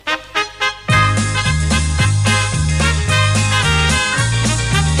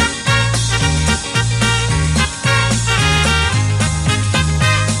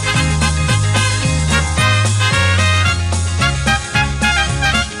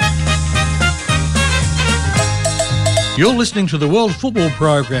You're listening to the World Football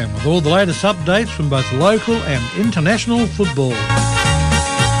Program with all the latest updates from both local and international football.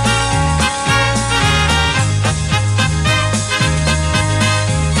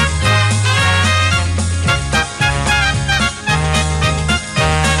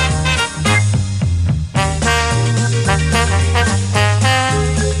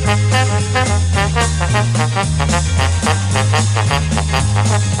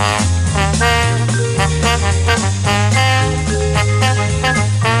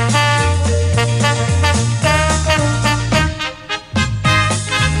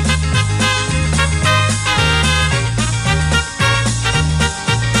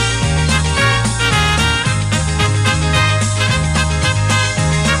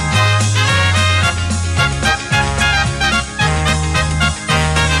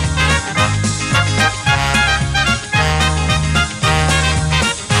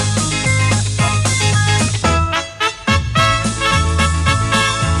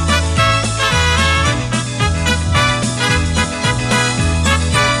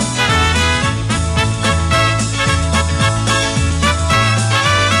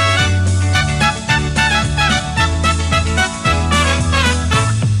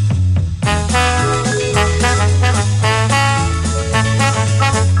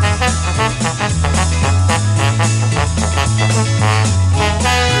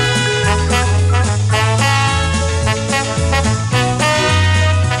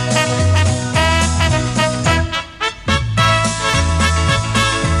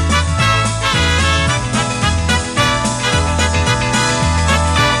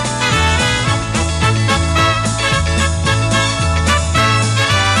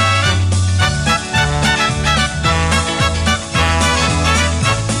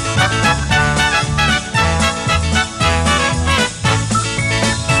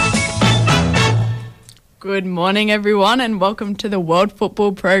 Good morning, everyone, and welcome to the World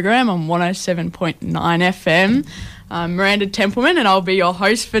Football Program on 107.9 FM. I'm Miranda Templeman, and I'll be your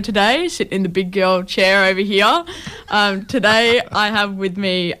host for today, sitting in the big girl chair over here. Today, I have with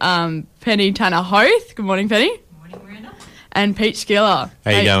me Penny Tanner-Hoth. Good morning, Penny. Good morning, Miranda. And Pete Skiller.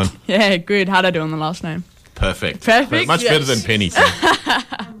 How you going? Yeah, good. How'd I do on the last name? Perfect. Yes. Much better than Penny. So.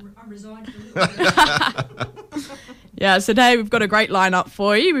 I'm resigned to it. Yeah, so today we've got a great lineup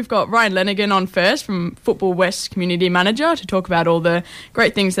for you. We've got Ryan Lenigan on first from Football West Community Manager to talk about all the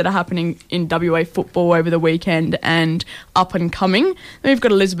great things that are happening in WA football over the weekend and up and coming. Then we've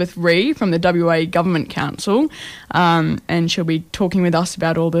got Elizabeth Ree from the WA Government Council, and she'll be talking with us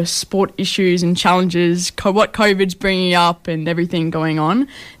about all the sport issues and challenges, what COVID's bringing up and everything going on.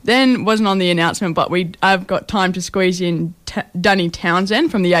 Then, wasn't on the announcement, but I've got time to squeeze in Danny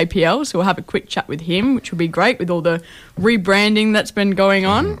Townsend from the APL, so we'll have a quick chat with him, which will be great with all the rebranding that's been going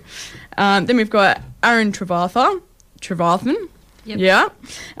on. Then we've got Aaron Trevathan,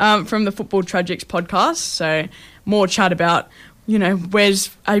 from the Football Tragics podcast, so more chat about, where's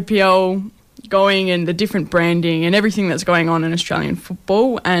APL going and the different branding and everything that's going on in Australian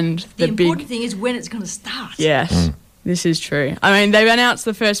football. And the important thing is when it's going to start. Yes, this is true. I mean, they've announced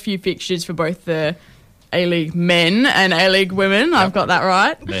the first few fixtures for both the A-League men and A-League women. Yep. I've got that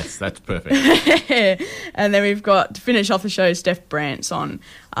right. Yes, that's perfect. And then we've got, to finish off the show, Steph Brant's on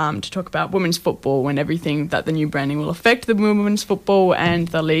to talk about women's football and everything that the new branding will affect the women's football and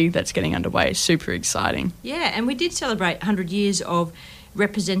the league that's getting underway. Super exciting. Yeah, and we did celebrate 100 years of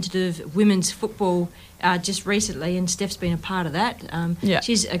representative women's football just recently, and Steph's been a part of that.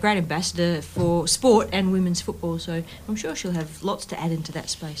 She's a great ambassador for sport and women's football, so I'm sure she'll have lots to add into that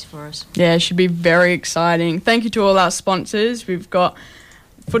space for us. Yeah, it should be very exciting. Thank you to all our sponsors. We've got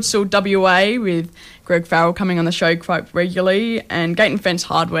Futsal WA with Greg Farrell coming on the show quite regularly, and Gate and Fence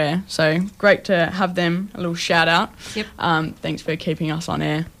Hardware. So great to have them. A little shout out. Yep. Thanks for keeping us on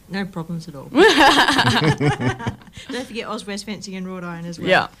air. No problems at all. Don't forget Oz West Fencing and Wrought Iron as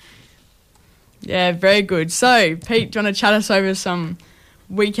well. Yeah, very good. So, Pete, do you want to chat us over some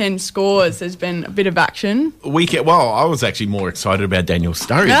weekend scores? There's been a bit of action. Well, I was actually more excited about Daniel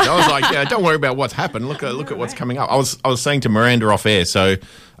Sturridge. I was like, don't worry about what's happened. Look at what's coming up. I was saying to Miranda off air, so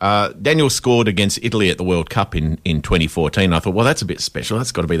Daniel scored against Italy at the World Cup in 2014. I thought, well, that's a bit special.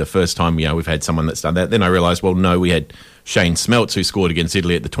 That's got to be the first time we've had someone that's done that. Then I realised, well, no, we had Shane Smeltz who scored against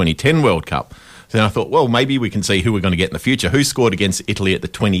Italy at the 2010 World Cup. So then I thought, well, maybe we can see who we're going to get in the future. Who scored against Italy at the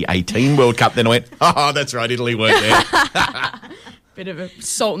 2018 World Cup? Then I went, that's right, Italy weren't there. Bit of a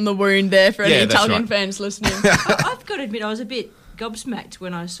salt in the wound there for any Italian fans listening. I've got to admit, I was a bit gobsmacked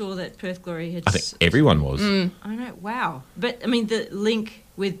when I saw that Perth Glory had... I think everyone was. I know, wow. But, I mean, the link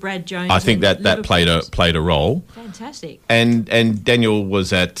with Brad Jones... I think that played a role. Fantastic. And Daniel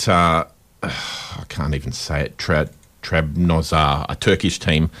was at, I can't even say it, Trabzonspor, a Turkish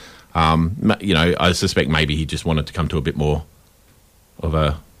team. I suspect maybe he just wanted to come to a bit more of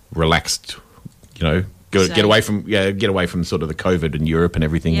a relaxed, get away from sort of the COVID in Europe and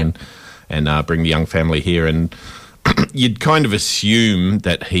everything, and bring the young family here. And you'd kind of assume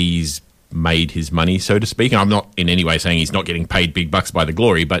that he's made his money, so to speak. And I'm not in any way saying he's not getting paid big bucks by the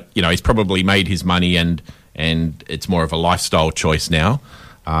Glory, but he's probably made his money, and it's more of a lifestyle choice now.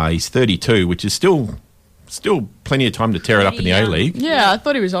 He's 32, which is still plenty of time to tear it up in the A-League. Yeah, I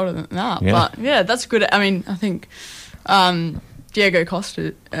thought he was older than that, but that's good. I mean, I think Diego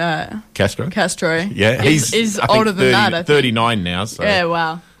Castro. Yeah, he's older than that. I think 39 now. So. Yeah,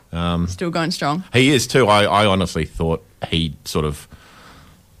 wow. Still going strong. He is too. I honestly thought he'd sort of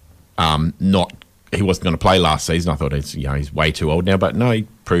he wasn't going to play last season. I thought he's way too old now, but no, he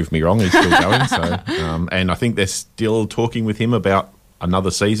proved me wrong. He's still going. So, and I think they're still talking with him about another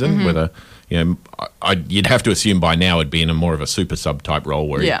season. Whether you'd have to assume by now it'd be in a more of a super sub type role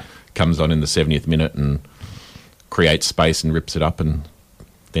where he comes on in the 70th minute and creates space and rips it up and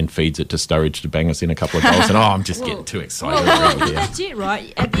then feeds it to Sturridge to bang us in a couple of goals. And I'm just getting too excited. That's it,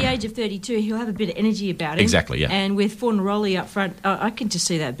 right? At the age of 32, he'll have a bit of energy about him. Exactly, yeah. And with Fornaroli up front, I can just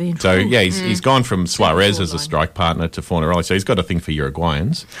see that being. So he's gone from Suarez as a strike partner to Fornaroli. So he's got a thing for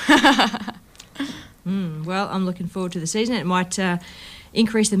Uruguayans. Well, I'm looking forward to the season. It might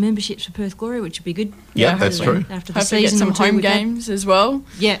increase the memberships for Perth Glory, which would be good. Yeah, that's true. After the hopefully season, get some home games as well.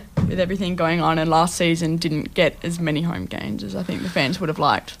 Yeah, with everything going on, and last season didn't get as many home games as I think the fans would have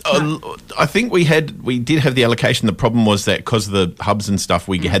liked. I think we did have the allocation. The problem was that because of the hubs and stuff,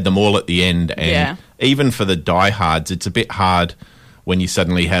 we had them all at the end, and even for the diehards, it's a bit hard when you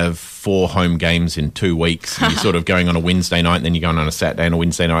suddenly have 4 home games in 2 weeks. And you're sort of going on a Wednesday night, and then you're going on a Saturday and a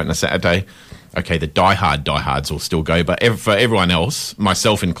Wednesday night and a Saturday. Okay, the diehards will still go, but for everyone else,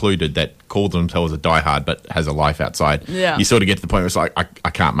 myself included, that call themselves a diehard but has a life outside, you sort of get to the point where it's like, I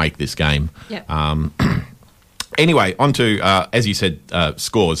can't make this game. Yep. Anyway, on to, as you said,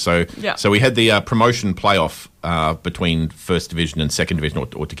 scores. So we had the promotion playoff between First Division and Second Division,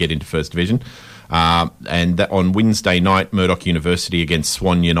 or to get into First Division. And that on Wednesday night, Murdoch University against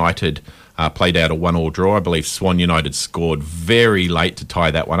Swan United played out a 1-1 draw. I believe Swan United scored very late to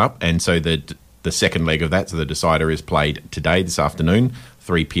tie that one up, and so the second leg of that, so the decider, is played today, this afternoon,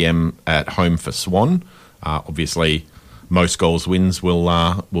 3 p.m. at home for Swan. Obviously, most goals wins will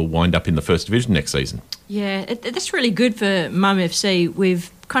wind up in the First Division next season. Yeah, that's really good for Mum FC.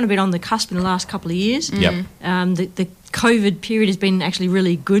 We've kind of been on the cusp in the last couple of years. Yep. The COVID period has been actually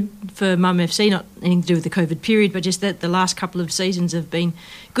really good for Mum FC, not anything to do with the COVID period, but just that the last couple of seasons have been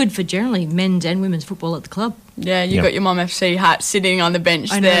good for generally men's and women's football at the club. Yeah, you got your Mum FC hat sitting on the bench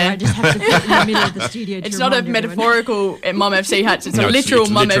there. I know, I just have to put it in the middle of the studio to It's not a everyone. metaphorical Mum FC hat, it's a literal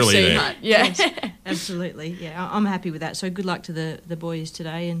Mum FC there. hat. Yeah. Yes, absolutely. Yeah, I'm happy with that. So good luck to the boys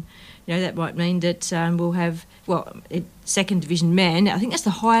today, and that might mean that we'll have Second Division men. I think that's the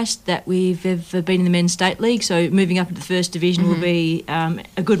highest that we've ever been in the men's state league. So moving up into the First Division will be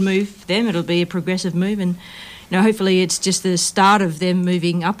a good move for them. It'll be a progressive move, and hopefully it's just the start of them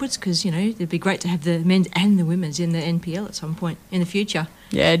moving upwards, because it'd be great to have the men's and the women's in the NPL at some point in the future.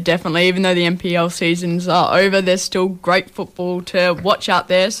 Yeah, definitely. Even though the NPL seasons are over, there's still great football to watch out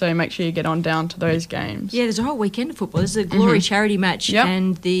there, so make sure you get on down to those games. Yeah, there's a whole weekend of football. There's a Glory charity match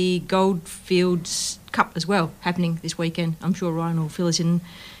and the Goldfields Cup as well happening this weekend. I'm sure Ryan will fill us in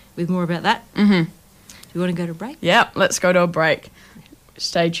with more about that. Do you want to go to a break? Yeah, let's go to a break.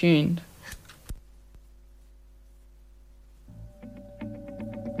 Stay tuned.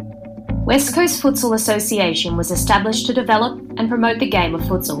 West Coast Futsal Association was established to develop and promote the game of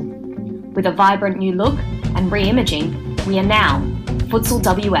futsal. With a vibrant new look and re-imaging, we are now Futsal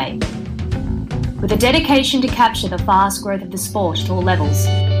WA. With a dedication to capture the fast growth of the sport at all levels,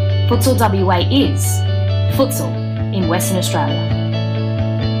 Futsal WA is futsal in Western Australia.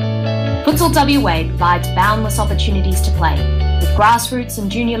 Futsal WA provides boundless opportunities to play, with grassroots and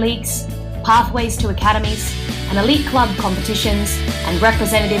junior leagues, pathways to academies, and elite club competitions, and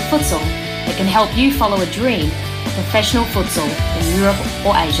representative futsal that can help you follow a dream of professional futsal in Europe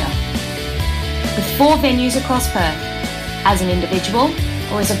or Asia. With 4 venues across Perth, as an individual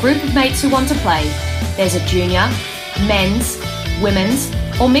or as a group of mates who want to play, there's a junior, men's, women's,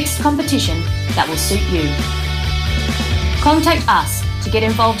 or mixed competition that will suit you. Contact us to get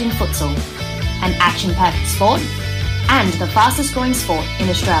involved in futsal, an action-packed sport and the fastest growing sport in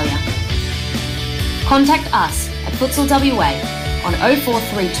Australia. Contact us at Futsal WA on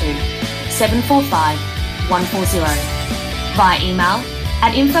 0432 745 140, via email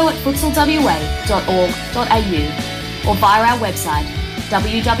at info@futsalwa.org.au, or via our website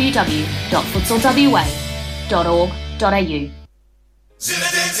www.futsalwa.org.au.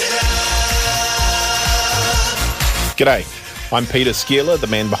 G'day, I'm Peter Skierler, the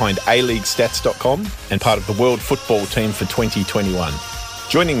man behind ALeagueStats.com and part of the World Football team for 2021.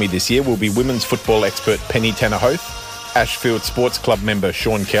 Joining me this year will be women's football expert Penny Tannerhoth, Ashfield Sports Club member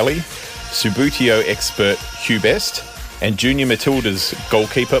Sean Kelly, Subbuteo expert Hugh Best, and Junior Matilda's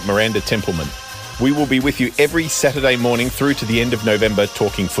goalkeeper Miranda Templeman. We will be with you every Saturday morning through to the end of November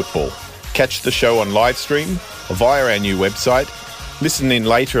talking football. Catch the show on live stream via our new website, listen in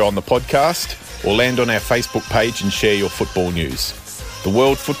later on the podcast, or land on our Facebook page and share your football news. The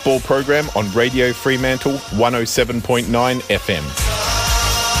World Football Program on Radio Fremantle 107.9 FM.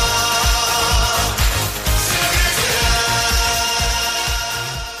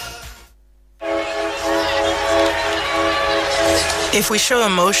 If we show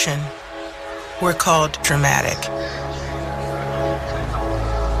emotion, we're called dramatic.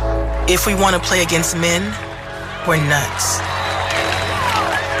 If we want to play against men, we're nuts.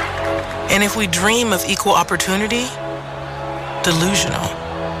 And if we dream of equal opportunity, delusional.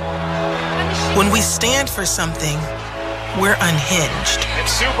 When we stand for something, we're unhinged. And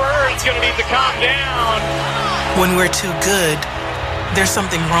Sue Bird's going to need to calm down. When we're too good, there's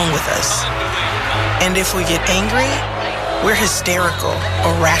something wrong with us. And if we get angry, we're hysterical,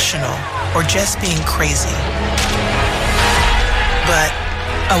 irrational, or just being crazy. But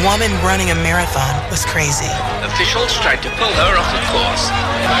a woman running a marathon was crazy. Officials tried to pull her off the course.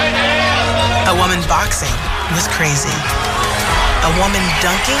 A woman boxing was crazy. A woman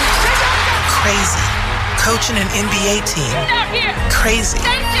dunking? Crazy. Coaching an NBA team? Crazy.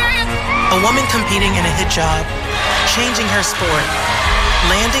 A woman competing in a hijab, changing her sport,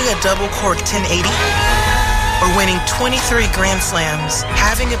 landing a double cork 1080? Or winning 23 Grand Slams,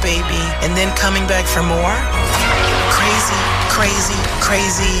 having a baby, and then coming back for more? Crazy, crazy,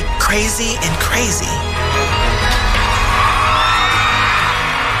 crazy, crazy, and crazy.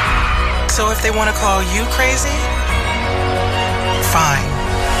 So if they want to call you crazy, fine.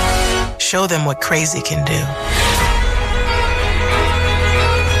 Show them what crazy can do.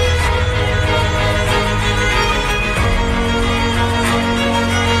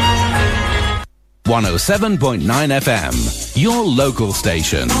 .7.9 FM, your local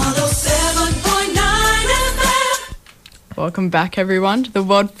station. 107.9 FM. Welcome back, everyone, to the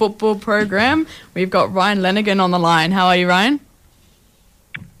World Football Program. We've got Ryan Lenigan on the line. How are you, Ryan?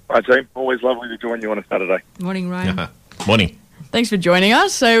 Hi, team. Always lovely to join you on a Saturday. Morning, Ryan. Morning. Thanks for joining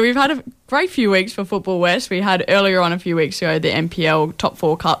us. So we've had a great few weeks for Football West. We had earlier on a few weeks ago the NPL Top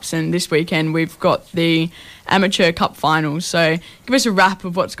 4 Cups, and this weekend we've got the Amateur Cup Finals. So give us a wrap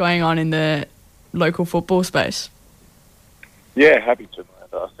of what's going on in the local football space. Yeah, happy to,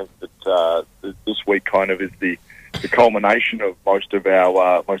 Miranda. I think that this week kind of is the culmination of most of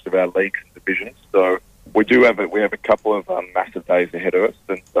our leagues and divisions. So we have a couple of massive days ahead of us,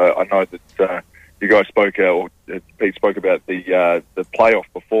 and I know that you guys spoke Pete spoke about the playoff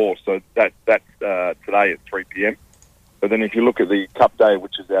before. So that's today at 3 p.m. But then if you look at the Cup Day,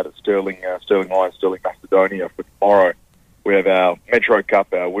 which is out at Stirling Lions, Stirling Macedonia for tomorrow, we have our Metro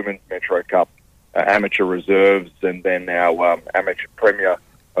Cup, our Women's Metro Cup, amateur reserves, and then our amateur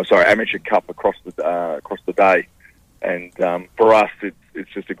cup across the day. And for us,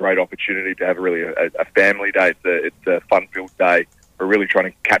 it's just a great opportunity to have a family day. It's a fun-filled day. We're really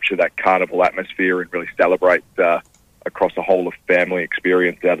trying to capture that carnival atmosphere and really celebrate across a whole of family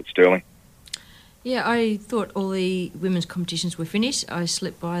experience out at Stirling. Yeah, I thought all the women's competitions were finished. I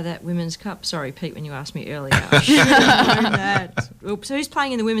slipped by that Women's Cup. Sorry, Pete, when you asked me earlier. I should have known that. So who's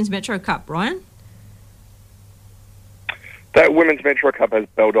playing in the Women's Metro Cup, Ryan? That Women's Metro Cup has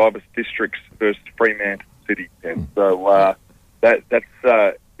Baldivis Districts versus Fremantle City. And so it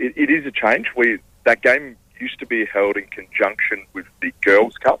is a change. That game used to be held in conjunction with the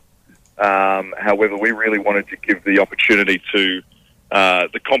Girls Cup. However, we really wanted to give the opportunity to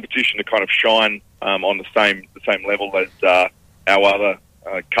the competition to kind of shine on the same level as our other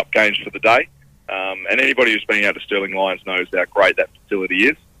cup games for the day. And anybody who's been out to Stirling Lions knows how great that facility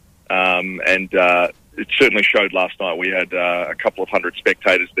is. It certainly showed last night. We had a couple of hundred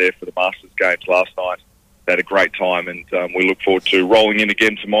spectators there for the Masters games last night. They had a great time, and we look forward to rolling in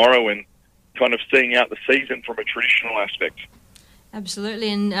again tomorrow and kind of seeing out the season from a traditional aspect. Absolutely,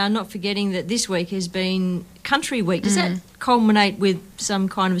 and not forgetting that this week has been Country Week. Does that culminate with some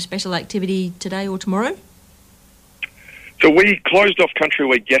kind of special activity today or tomorrow? So we closed off Country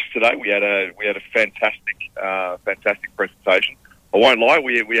Week yesterday. We had a fantastic presentation. I won't lie,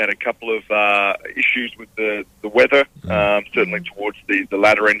 we had a couple of issues with the weather, certainly towards the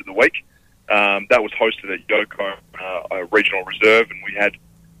latter end of the week. That was hosted at Yoko Regional Reserve, and we had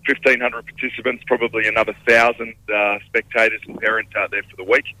 1,500 participants, probably another 1,000 spectators and parents out there for the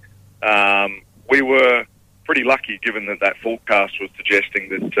week. We were pretty lucky, given that forecast was suggesting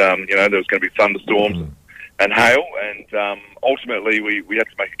that there was going to be thunderstorms and hail, and ultimately we had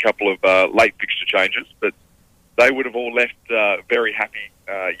to make a couple of late fixture changes, but they would have all left very happy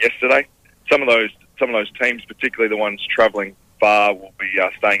yesterday. Some of those teams, particularly the ones travelling far, will be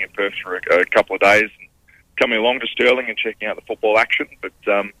staying in Perth for a couple of days and coming along to Stirling and checking out the football action. But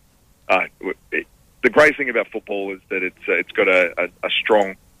the great thing about football is that it's got a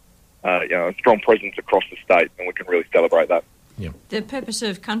strong presence across the state, and we can really celebrate that. Yeah. The purpose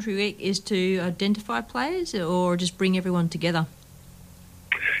of Country Week is to identify players or just bring everyone together?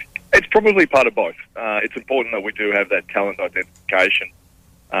 It's probably part of both. It's important that we do have that talent identification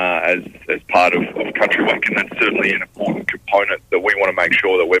as part of Country Week, and that's certainly an important component that we want to make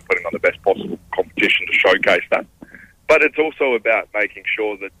sure that we're putting on the best possible competition to showcase that. But it's also about making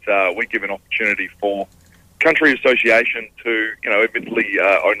sure that we give an opportunity for Country Association to, admittedly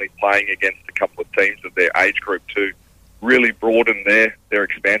only playing against a couple of teams of their age group, to really broaden their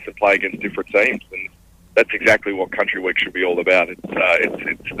expanse and play against different teams. And that's exactly what Country Week should be all about. It's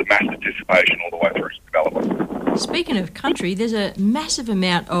the mass participation all the way through to development. Speaking of country, there's a massive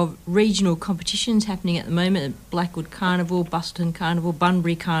amount of regional competitions happening at the moment. Blackwood Carnival, Busselton Carnival,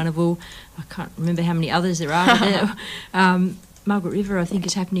 Bunbury Carnival. I can't remember how many others there are. Margaret River, I think,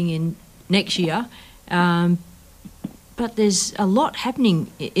 is happening in next year. But there's a lot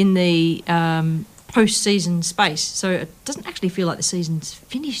happening in the post-season space, so it doesn't actually feel like the season's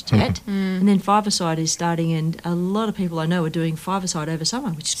finished yet. And then five-a-side is starting, and a lot of people I know are doing five-a-side over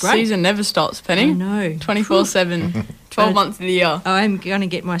summer, which is great. Season never stops, Penny. I know. 24/7, 12 months of the year. I'm going to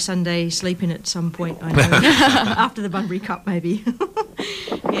get my Sunday sleep in at some point, I know. After the Bunbury Cup, maybe.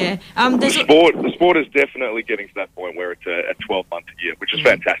 Yeah. The sport is definitely getting to that point where it's a 12-month a year, which is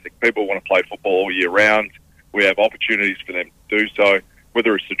fantastic. People want to play football all year round. We have opportunities for them to do so,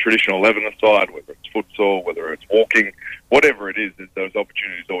 whether it's the traditional 11-a-side, whether it's futsal, whether it's walking, whatever it is, there's those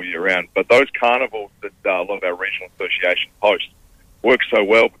opportunities all year round. But those carnivals that a lot of our regional associations host work so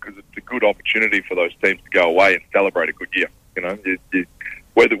well because it's a good opportunity for those teams to go away and celebrate a good year.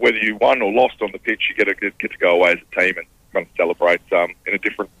 Whether you won or lost on the pitch, you get to go away as a team and kind of celebrate in a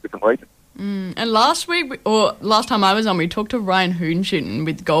different region. And last time I was on, we talked to Ryan Hoonshin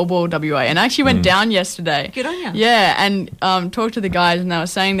with Goalball WA, and I actually went down yesterday. Good on you. Yeah, and talked to the guys, and they were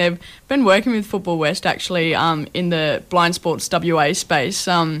saying they've been working with Football West actually in the Blind Sports WA space,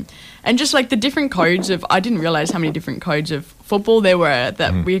 and just like the different codes I didn't realise how many different codes of football there were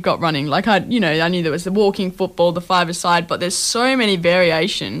that we got running. Like I knew there was the walking football, the five-a-side, but there's so many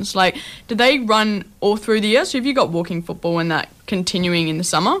variations. Like, do they run all through the year? So have you got walking football and that continuing in the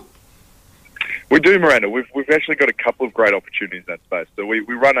summer? We do, Miranda. We've actually got a couple of great opportunities in that space. So we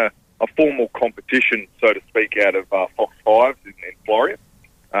run a formal competition, so to speak, out of Fox Fives in Floreat.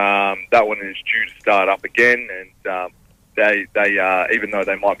 That one is due to start up again, and they even though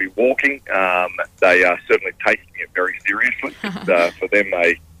they might be walking, they are certainly taking it very seriously. It's for them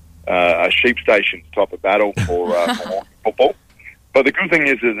a sheep stations type of battle for walking football. But the good thing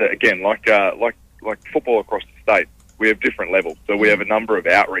is that, again, like football across the state, we have different levels. So we have a number of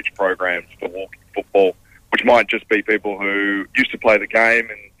outreach programs for walking football, which might just be people who used to play the game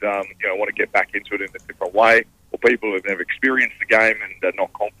and want to get back into it in a different way, or people who have never experienced the game and are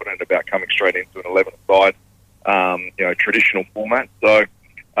not confident about coming straight into an 11-a-side, traditional format. So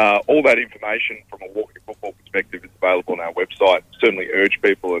all that information from a walking football perspective is available on our website. Certainly urge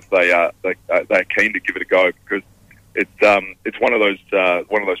people if they're keen to give it a go, because it's one of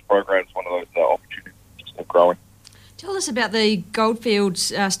those programs, one of those opportunities that's just growing. Tell us about the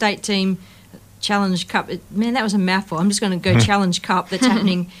Goldfields State Team Challenge Cup. Man, that was a mouthful. I'm just going to go Challenge Cup that's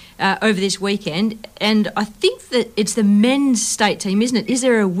happening over this weekend. And I think that it's the men's state team, isn't it? Is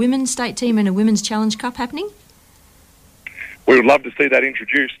there a women's state team and a women's Challenge Cup happening? We would love to see that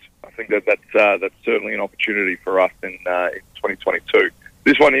introduced. I think that's certainly an opportunity for us in 2022.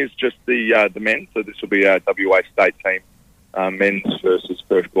 This one is just the men, so this will be our WA state team, men's versus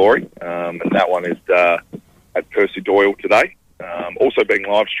Perth Glory. And that one is at Percy Doyle today, also being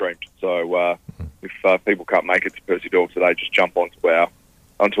live streamed. So if people can't make it to Percy Doyle today, just jump onto our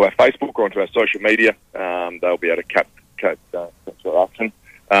Facebook or onto our social media. They'll be able to catch that option.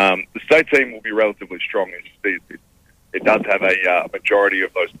 The state team will be relatively strong. It does have a majority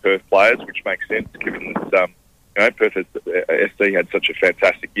of those Perth players, which makes sense given that Perth SC had such a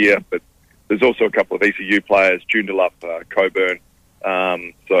fantastic year. But there's also a couple of ECU players, Joondalup, Coburn.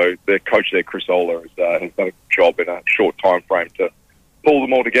 So their coach there, Chris Ola, has done a good job in a short time frame to pull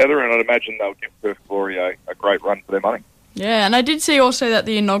them all together, and I'd imagine they'll give Perth Glory a great run for their money. Yeah, and I did see also that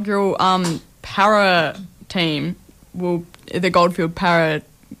the inaugural para team the Goldfield Para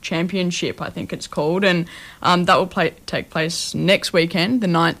Championship, I think it's called, and that will take place next weekend, the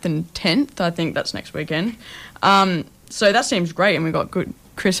 9th and 10th. I think that's next weekend. So that seems great, and we've got good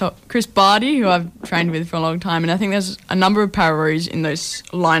Chris Barty, who I've trained with for a long time, and I think there's a number of Pararoos in those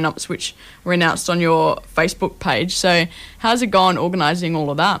lineups which were announced on your Facebook page. So how's it gone organising all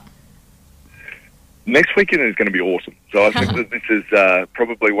of that? Next weekend is going to be awesome. So I think that this is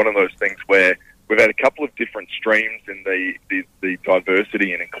probably one of those things where we've had a couple of different streams in the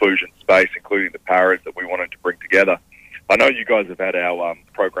diversity and inclusion space, including the paras that we wanted to bring together. I know you guys have had our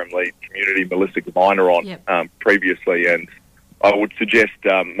program lead community, Melissa Gaviner, on previously, and I would suggest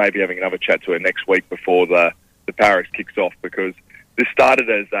maybe having another chat to her next week before the paras kicks off, because this started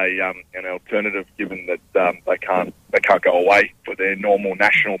as an alternative, given that they can't go away for their normal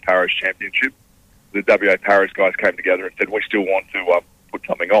national paras championship. The WA Paras guys came together and said, we still want to put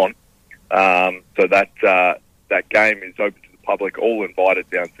something on. So that game is open to the public, all invited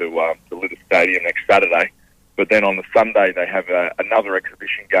down to Liddell Stadium next Saturday. But then on the Sunday, they have another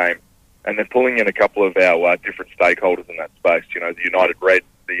exhibition game, and they're pulling in a couple of our different stakeholders in that space. You know, the United Red,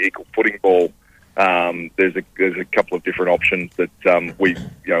 the Equal Footing Ball. There's a couple of different options that we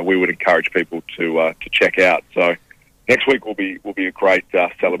would encourage people to check out. So next week will be a great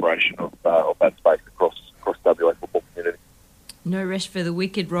celebration of that space across WA football community. No rest for the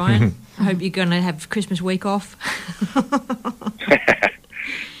wicked, Ryan. I hope you're going to have Christmas week off.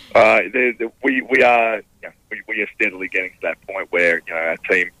 We are steadily getting to that point where our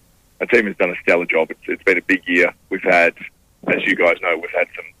team has done a stellar job. It's been a big year. We've had, as you guys know,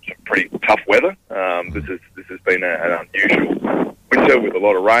 some pretty tough weather. This has been an unusual winter with a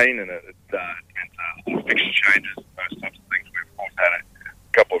lot of rain, and it's meant all fixture changes and those types of things. We've of course had a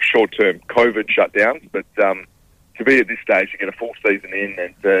couple of short-term COVID shutdowns, but to be at this stage, to get a full season in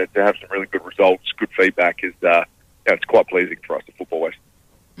and to have some really good results, good feedback is it's quite pleasing for us at Football West.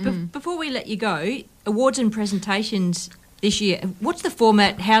 Before we let you go, awards and presentations this year, what's the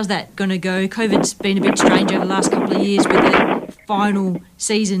format? How's that going to go? COVID's been a bit strange over the last couple of years with the final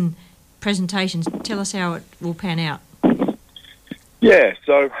season presentations. Tell us how it will pan out. Yeah,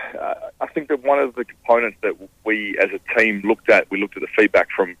 so I think that one of the components that we as a team looked at the feedback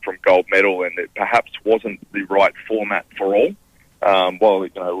from Gold Medal, and it perhaps wasn't the right format for all. While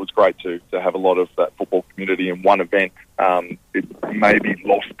it was great to have a lot of that football community in one event, it maybe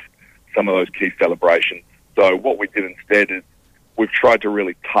lost some of those key celebrations. So what we did instead is we've tried to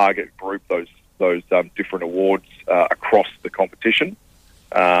really group those different awards across the competition.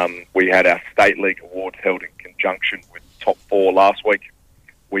 We had our State League Awards held in conjunction with Top 4 last week.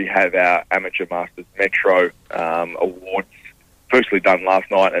 We have our Amateur Masters Metro Awards firstly done last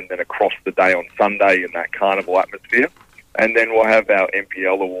night, and then across the day on Sunday in that carnival atmosphere. And then we'll have our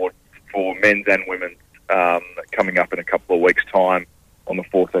NPL Awards for men's and women's coming up in a couple of weeks' time on the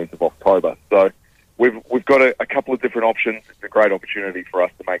 14th of October. So we've got a couple of different options. It's a great opportunity for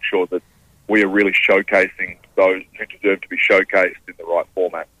us to make sure that we are really showcasing those who deserve to be showcased in the right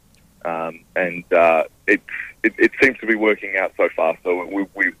format. It seems to be working out so far. So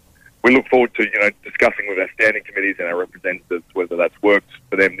we look forward to discussing with our standing committees and our representatives whether that's worked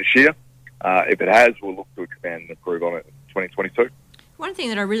for them this year. If it has, we'll look to expand and improve on it in 2022. One thing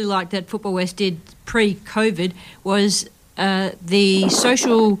that I really liked that Football West did pre-COVID was the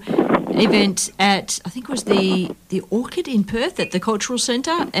social event at, I think it was the Orchid in Perth at the Cultural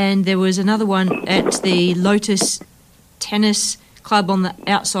Centre, and there was another one at the Lotus Tennis Club on the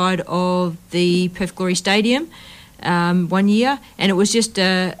outside of the Perth Glory Stadium one year, and it was just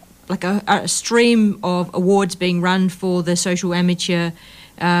a stream of awards being run for the social amateur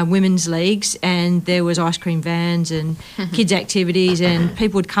women's leagues, and there was ice cream vans and kids' activities, and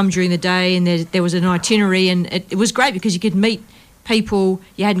people would come during the day, and there was an itinerary, and it was great because you could meet people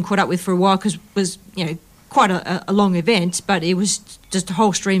you hadn't caught up with for a while, because it was quite a long event, but it was just a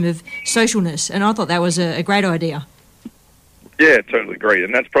whole stream of socialness, and I thought that was a great idea. Yeah, totally agree,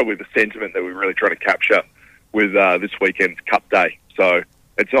 and that's probably the sentiment that we're really trying to capture with this weekend's Cup Day. So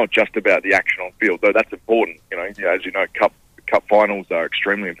it's not just about the action on field, though that's important. As you know, Cup finals are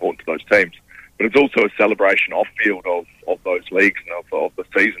extremely important to those teams, but it's also a celebration off field of those leagues and of the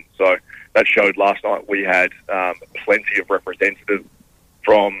season. So that showed last night. We had plenty of representatives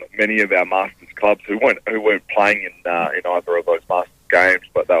from many of our Masters clubs who weren't playing in either of those Masters games,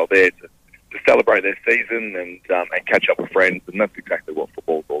 but they were there to celebrate their season and catch up with friends, and that's exactly what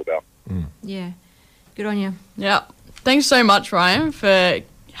football's all about. Yeah, good on you. Yeah, thanks so much, Ryan, for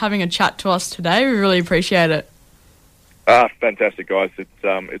having a chat to us today. We really appreciate it. Fantastic, guys.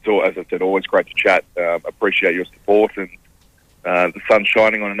 It's all, as I said, always great to chat. Appreciate your support, and the sun's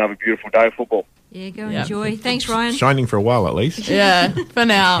shining on another beautiful day of football. Yeah, go enjoy. Thanks, Ryan. Shining for a while at least. Yeah, for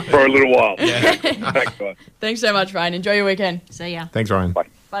now. For a little while. Yeah. Thanks, guys. Thanks so much, Ryan. Enjoy your weekend. See ya. Thanks, Ryan. Bye.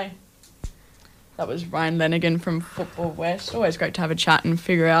 Bye. That was Ryan Lenigan from Football West. Always great to have a chat and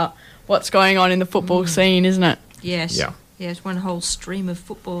figure out what's going on in the football scene, isn't it? Yes. Yeah. Yeah, it's one whole stream of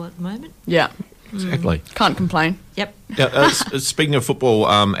football at the moment. Yeah. Exactly. Can't complain. Yep. Speaking of football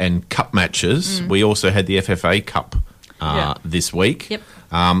and cup matches, we also had the FFA Cup this week. Yep.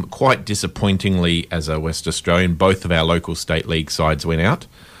 Quite disappointingly, as a West Australian, both of our local state league sides went out.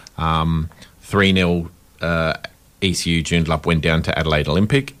 3-0 ECU Joondalup went down to Adelaide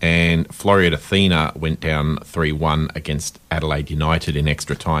Olympic, and Floreat Athena went down 3-1 against Adelaide United in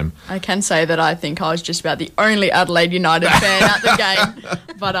extra time. I can say that I think I was just about the only Adelaide United fan at the game.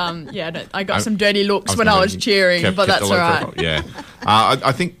 But, I got some dirty looks when I was cheering, but that's all right. Yeah.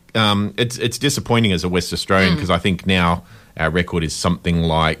 I think it's disappointing as a West Australian because I think now our record is something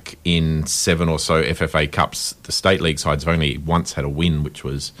like in 7 or so FFA Cups, the state league sides have only once had a win, which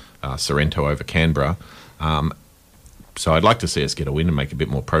was Sorrento over Canberra. So I'd like to see us get a win and make a bit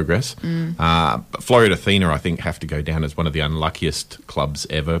more progress. But Floreat Athena, I think, have to go down as one of the unluckiest clubs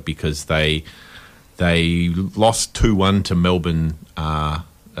ever because they lost 2-1 to Melbourne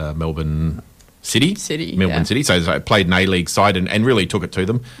City. City. So they played an A-League side and really took it to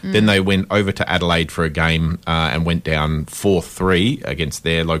them. Then they went over to Adelaide for a game and went down 4-3 against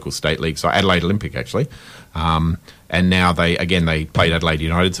their local state league side, Adelaide Olympic, actually. And now they played Adelaide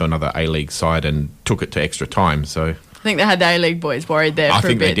United, so another A-League side, and took it to extra time. So I think they had the A-League boys worried there for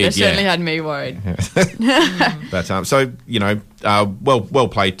a bit. They certainly had me worried. But well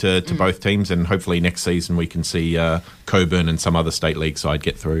played to both teams, and hopefully next season we can see Coburn and some other state league side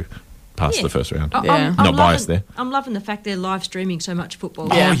get through past the first round. I'm not biased there. I'm loving the fact they're live streaming so much football.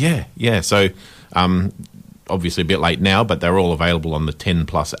 Yeah. So obviously a bit late now, but they're all available on the 10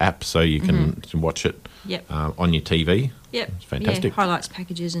 Plus app, so you can watch it on your TV. Yep. It's fantastic. Yeah, highlights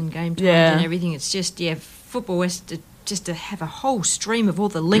packages and game times and everything. It's just, Football West, just to have a whole stream of all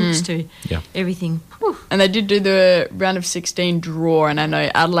the links to everything. Whew. And they did do the round of 16 draw, and I know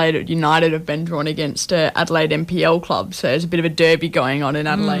Adelaide United have been drawn against Adelaide NPL club, so there's a bit of a derby going on in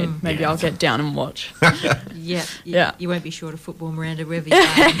Adelaide. Maybe I'll get down and watch. You won't be short of football, Miranda, wherever you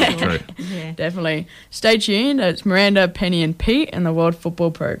are. True. Yeah. Definitely. Stay tuned. It's Miranda, Penny and Pete and the World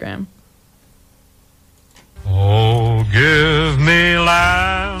Football Program. Oh, give me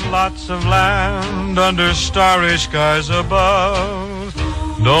land, lots of land under starry skies above.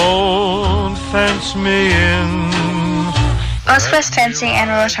 Don't fence me in. Oswest Fencing and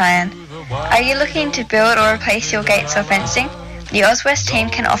Wrought Iron. Are you looking to build or replace your gates or fencing? The Oswest team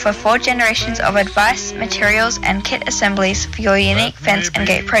can offer 4 generations of advice, materials and kit assemblies for your unique fence and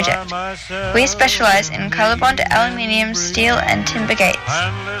gate project. We specialise in colorbond, aluminium, steel and timber gates.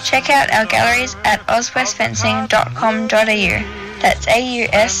 Check out our galleries at oswestfencing.com.au. That's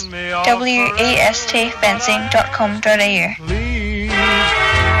AUSWEST fencing.com.au. Please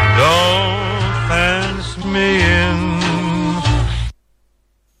don't fence me in.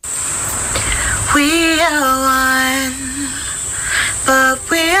 We are one, but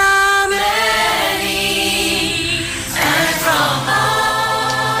we are many, and from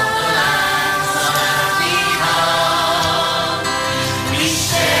all the lands that we come, we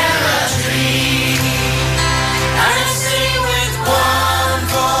share a dream and sing with one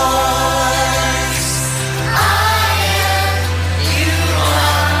voice. I am, you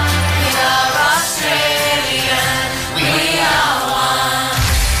are, we are Australian, we are one,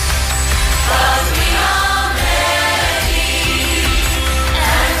 but we are many.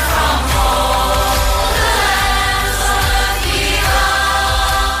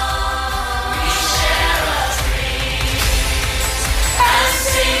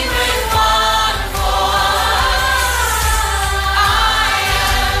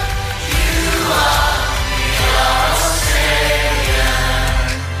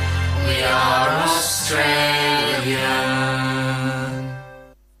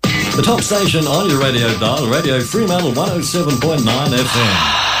 The top station on your radio dial, Radio Fremantle 107.9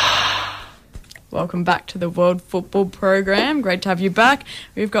 FM. Welcome back to the World Football Program. Great to have you back.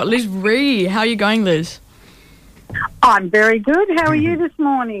 We've got Liz Reedy. How are you going, Liz? I'm very good. How are you this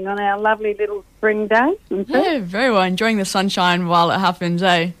morning on our lovely little spring day? Yeah, very well. Enjoying the sunshine while it happens,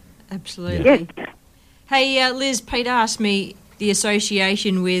 eh? Absolutely. Yes. Hey, Liz, Pete asked me the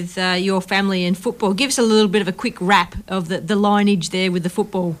association with your family and football. Give us a little bit of a quick wrap of the lineage there with the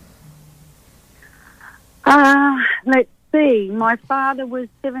football. Let's see. My father was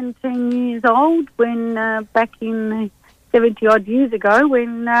 17 years old when back in 70-odd years ago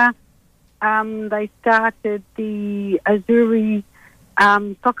when they started the Azuri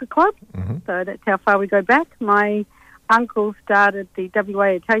Soccer Club. Mm-hmm. So that's how far we go back. My uncle started the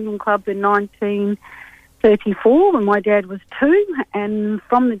WA Italian Club in 1934 when my dad was 2. And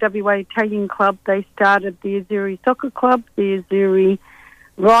from the WA Italian Club, they started the Azuri Soccer Club, the Azuri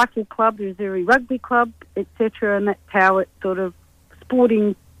Rifle Club, the Azuri Rugby Club, etc. And that's how it sort of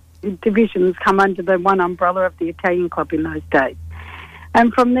sporting divisions come under the one umbrella of the Italian Club in those days.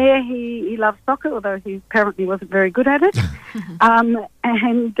 And from there, he loved soccer, although he apparently wasn't very good at it,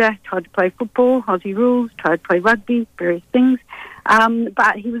 and tried to play football, Aussie rules, tried to play rugby, various things.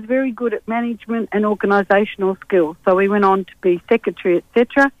 But he was very good at management and organisational skills. So he went on to be secretary,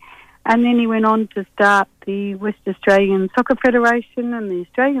 etc. And then he went on to start the West Australian Soccer Federation and the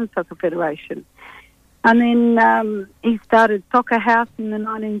Australian Soccer Federation. And then he started Soccer House in the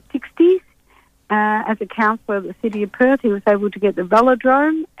 1960s. As a councillor of the City of Perth, he was able to get the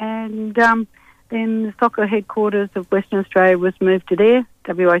velodrome, and then the soccer headquarters of Western Australia was moved to there,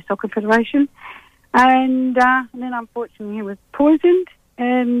 WA Soccer Federation. And then, unfortunately, he was poisoned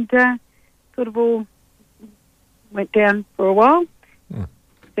and sort of all went down for a while,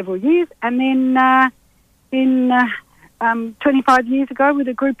 several years. And then 25 years ago, with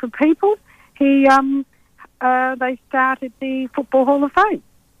a group of people, they started the Football Hall of Fame.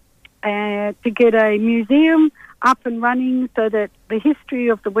 To get a museum up and running so that the history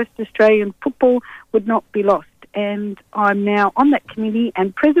of the West Australian football would not be lost. And I'm now on that committee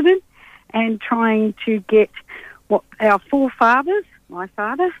and president and trying to get what our forefathers, my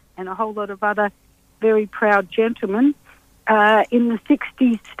father, and a whole lot of other very proud gentlemen in the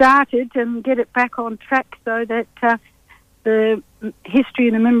 60s started and get it back on track so that the history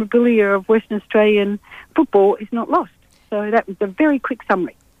and the memorabilia of Western Australian football is not lost. So that was a very quick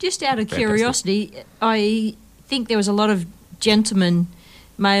summary. Just out of curiosity, I think there was a lot of gentlemen,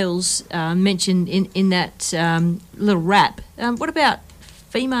 males mentioned in that little rap. What about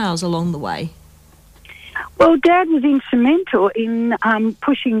females along the way? Well, Dad was instrumental in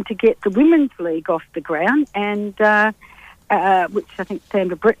pushing to get the Women's League off the ground, and which I think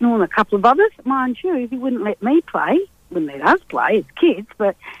Sandra Britnell and a couple of others. Mind you, he wouldn't let me play, wouldn't let us play as kids,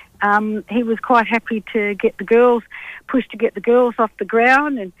 but he was quite happy to get the girls, push to get the girls off the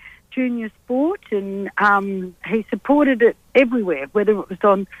ground and junior sport, and he supported it everywhere, whether it was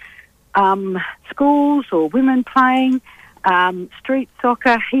on schools or women playing, street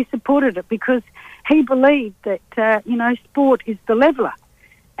soccer. He supported it because he believed that, sport is the leveller,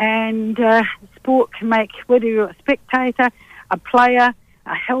 and sport can make, whether you're a spectator, a player,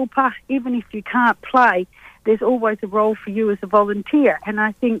 a helper, even if you can't play, there's always a role for you as a volunteer. And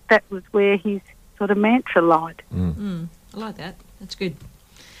I think that was where his sort of mantra lied. I like that. That's good.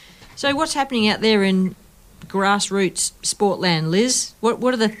 So what's happening out there in grassroots sportland, Liz? What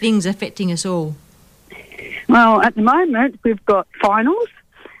are the things affecting us all? Well, at the moment, we've got finals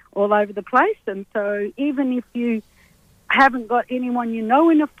all over the place. And so even if you haven't got anyone you know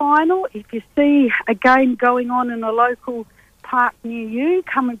in a final, if you see a game going on in a local park near you,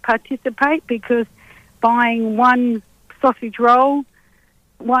 come and participate, because buying one sausage roll,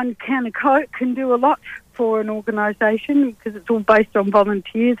 one can of Coke can do a lot for an organisation, because it's all based on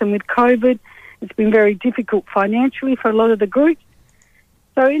volunteers, and with COVID it's been very difficult financially for a lot of the groups.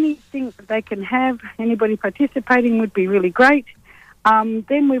 So anything that they can have, anybody participating, would be really great.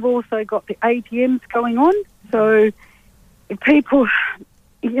 Then we've also got the ATMs going on. So if people,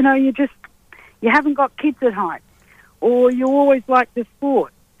 you haven't got kids at home, or you always like the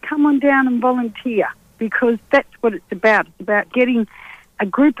sport, come on down and volunteer, because that's what it's about. It's about getting a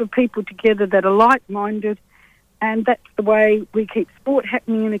group of people together that are like-minded, and that's the way we keep sport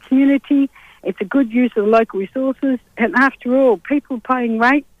happening in the community. It's a good use of the local resources, and after all, people paying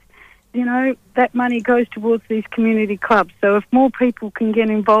rates, that money goes towards these community clubs. So if more people can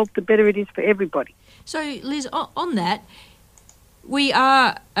get involved, the better it is for everybody. So, Liz, on that, we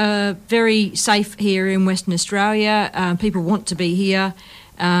are very safe here in Western Australia. People want to be here.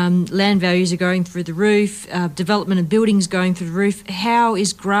 Land values are going through the roof. Development of buildings going through the roof. How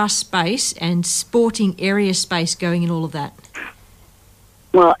is grass space and sporting area space going in all of that?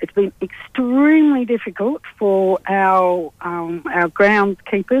 Well, it's been extremely difficult for our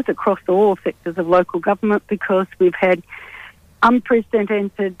groundskeepers across all sectors of local government, because we've had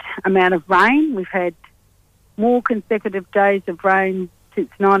unprecedented amount of rain. We've had more consecutive days of rain since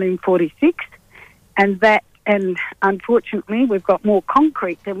 1946, and unfortunately we've got more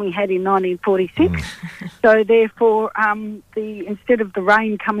concrete than we had in 1946. So therefore, instead of the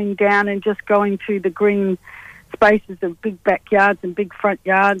rain coming down and just going through the green spaces of big backyards and big front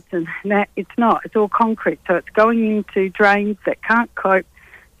yards, and that, it's not. It's all concrete, so it's going into drains that can't cope.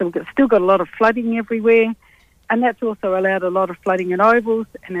 So we've still got a lot of flooding everywhere, and that's also allowed a lot of flooding in ovals.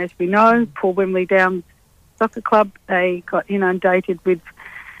 And as we know, Paul Wembley Downs Soccer Club, they got inundated with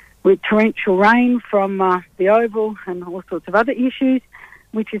torrential rain from the oval and all sorts of other issues,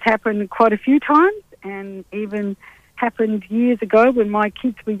 which has happened quite a few times, and even happened years ago when my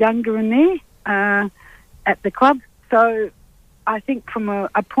kids were younger in there at the club. So I think from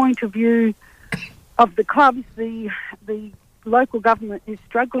a point of view of the clubs, the local government is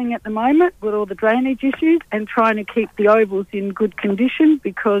struggling at the moment with all the drainage issues and trying to keep the ovals in good condition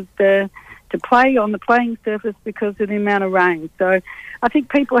because to play on the playing surface because of the amount of rain. So I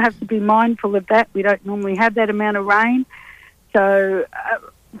think people have to be mindful of that. We don't normally have that amount of rain. So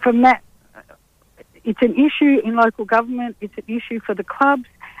from that, it's an issue in local government, it's an issue for the clubs,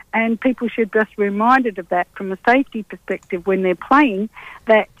 and people should just be reminded of that from a safety perspective when they're playing,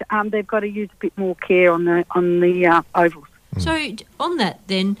 that they've got to use a bit more care on the ovals. So on that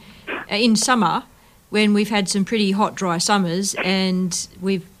then, in summer, when we've had some pretty hot, dry summers and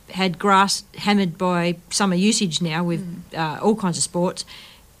we've had grass hammered by summer usage now with all kinds of sports,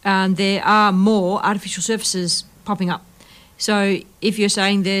 there are more artificial surfaces popping up. So if you're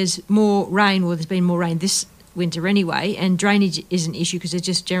saying there's more rain, or there's been more rain this winter anyway, and drainage is an issue because there's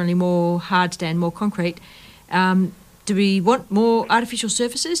just generally more hard stand, more concrete, do we want more artificial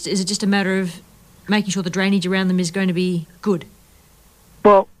surfaces? Is it just a matter of making sure the drainage around them is going to be good?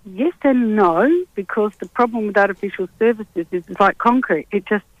 Well, yes and no, because the problem with artificial surfaces is it's like concrete. It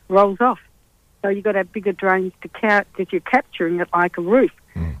just rolls off. So you've got to have bigger drains because you're capturing it like a roof.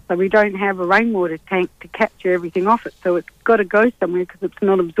 So we don't have a rainwater tank to capture everything off it. So it's got to go somewhere because it's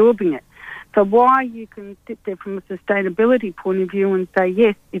not absorbing it. So why you can sit there from a sustainability point of view and say,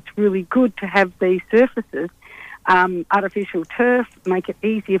 yes, it's really good to have these surfaces, artificial turf, make it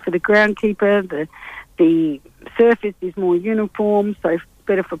easier for the groundkeeper, the surface is more uniform, so it's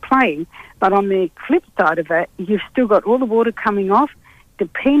better for playing. But on the flip side of it, you've still got all the water coming off.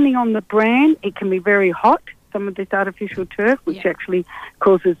 Depending on the brand, it can be very hot, some of this artificial turf, which actually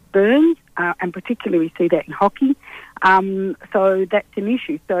causes burns, and particularly we see that in hockey. So that's an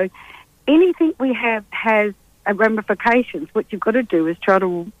issue. So anything we have has ramifications. What you've got to do is try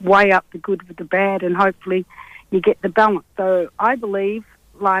to weigh up the good with the bad, and hopefully you get the balance. So I believe,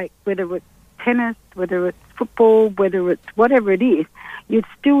 like, whether it's tennis, whether it's football, whether it's whatever it is, you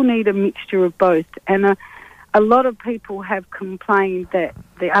still need a mixture of both. And a lot of people have complained that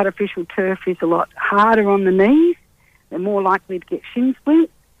the artificial turf is a lot harder on the knees. They're more likely to get shin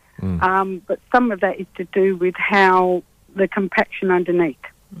splints. But some of that is to do with how the compaction underneath.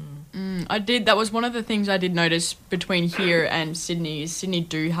 That was one of the things I did notice between here and Sydney is Sydney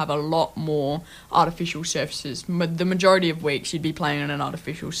do have a lot more artificial surfaces. The majority of weeks you'd be playing on an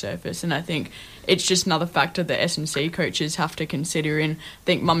artificial surface, and I think it's just another factor that S&C coaches have to consider. And I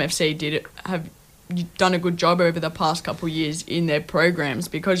think Mum FC have done a good job over the past couple of years in their programs,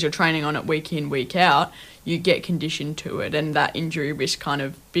 because you're training on it week in, week out, you get conditioned to it, and that injury risk kind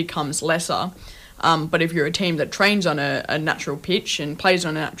of becomes lesser. But if you're a team that trains on a natural pitch and plays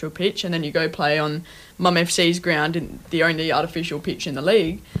on a natural pitch, and then you go play on Mum FC's ground, in the only artificial pitch in the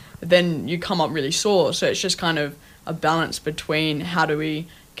league, then you come up really sore. So it's just kind of a balance between how do we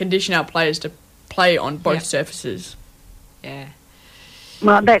condition our players to play on both surfaces. Yeah.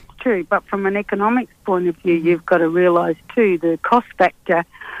 Well, that's true, but from an economics point of view, you've got to realise too, the cost factor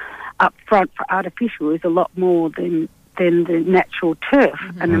up front for artificial is a lot more than the natural turf,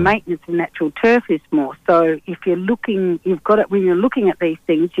 and the maintenance of natural turf is more. So if you're looking, when you're looking at these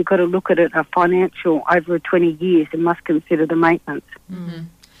things, you've got to look at it a financial over 20 years and must consider the maintenance.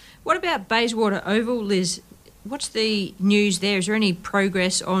 What about Bayswater Oval, Liz? What's the news there? Is there any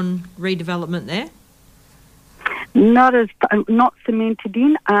progress on redevelopment there? Not cemented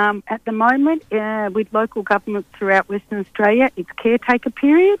in at the moment. With local governments throughout Western Australia, it's caretaker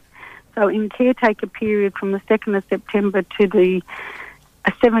period. So in caretaker period from the 2nd of September to the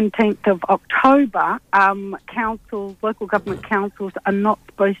 17th of October, local government councils are not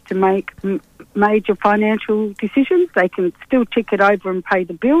supposed to make major financial decisions. They can still tick it over and pay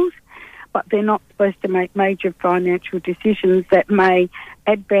the bills, but they're not supposed to make major financial decisions that may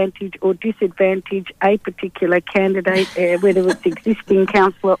advantage or disadvantage a particular candidate, whether it's existing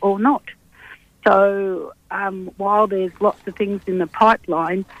councillor or not. So while there's lots of things in the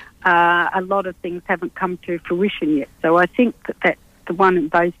pipeline, a lot of things haven't come to fruition yet. So I think that the one in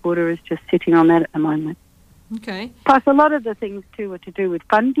Bayswater is just sitting on that at the moment. Okay. Plus a lot of the things too are to do with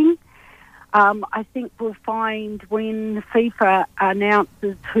funding. I think we'll find when FIFA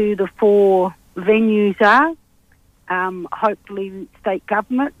announces who the 4 venues are, hopefully state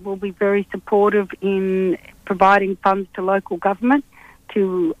government will be very supportive in providing funds to local government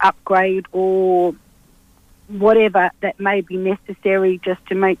to upgrade or whatever that may be necessary just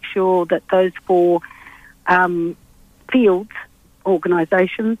to make sure that those 4 fields,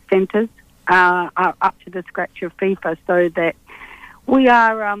 organisations, centres are up to the scratch of FIFA, so that we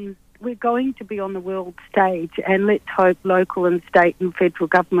are we're going to be on the world stage, and let's hope local and state and federal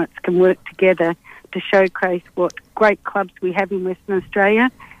governments can work together to showcase what great clubs we have in Western Australia,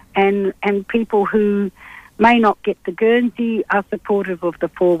 and people who may not get the Guernsey are supportive of the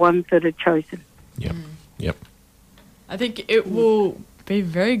 4 ones that are chosen. Yep. I think it will be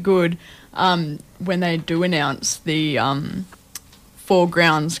very good when they do announce the 4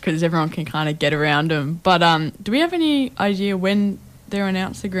 grounds, because everyone can kind of get around them. But do we have any idea when they'll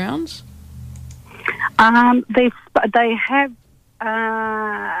announce the grounds? They have.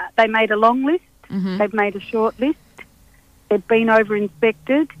 They made a long list. Mm-hmm. They've made a short list. They've been over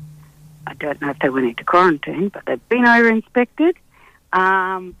inspected. I don't know if they went into quarantine, but they've been over inspected.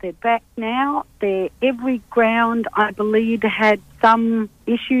 They're back now. Every ground, I believe, had some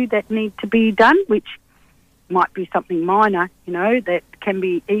issue that need to be done, which might be something minor, that can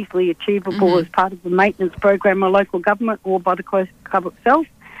be easily achievable as part of the maintenance program of local government or by the club itself.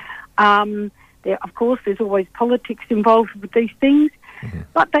 Of course, there's always politics involved with these things,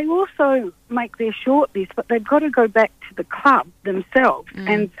 but they also make their short list, but they've got to go back to the club themselves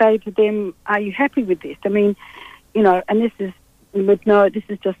and say to them, are you happy with this? I mean, and this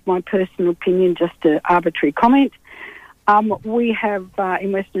is just my personal opinion, just an arbitrary comment. We have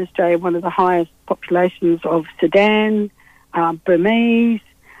in Western Australia one of the highest populations of Sudan, Burmese,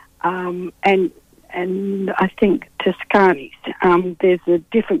 and I think Tuscanis. There's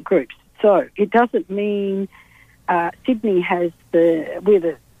different groups. So it doesn't mean Sydney has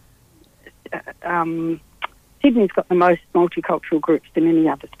Sydney's got the most multicultural groups than any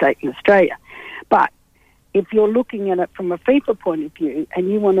other state in Australia. But if you're looking at it from a FIFA point of view and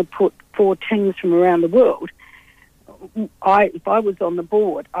you want to put 4 teams from around the world, if I was on the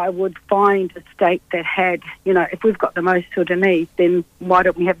board, I would find a state that had, if we've got the most Sudanese, then why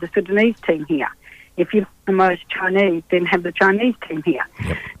don't we have the Sudanese team here? If you've got the most Chinese, then have the Chinese team here.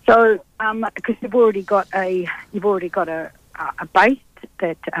 Yep. So, because you've already got a base,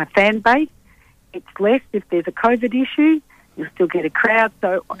 a fan base. It's less if there's a COVID issue. You'll still get a crowd.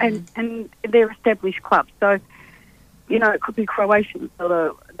 So, and they're established clubs. So, it could be Croatians,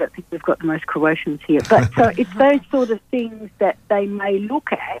 although I don't think we've got the most Croatians here. But so it's those sort of things that they may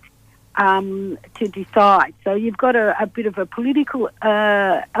look at to decide. So you've got a bit of a political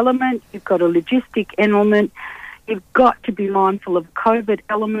element, you've got a logistic element, you've got to be mindful of a COVID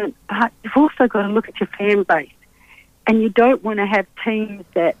element, but you've also got to look at your fan base. And you don't want to have teams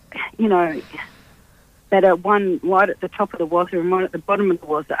that, that are one right at the top of the wazza and one at the bottom of the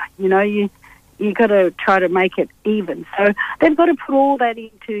wazza. You've got to try to make it even. So they've got to put all that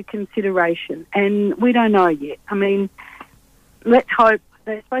into consideration, and we don't know yet. I mean, let's hope.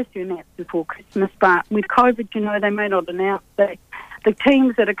 They're supposed to announce before Christmas, but with COVID, they may not announce that. The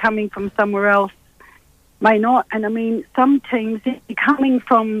teams that are coming from somewhere else may not. And, I mean, some teams, if they're coming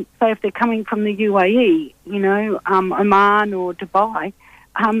from the UAE, Oman or Dubai,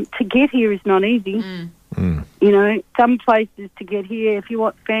 to get here is not easy. Some places to get here, if you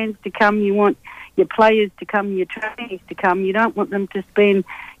want fans to come, you want your players to come, your trainees to come. You don't want them to spend,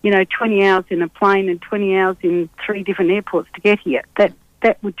 20 hours in a plane and 20 hours in 3 different airports to get here.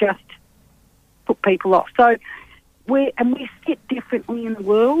 That would just put people off. So we sit differently in the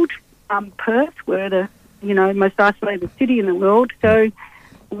world. Perth, we're the most isolated city in the world. So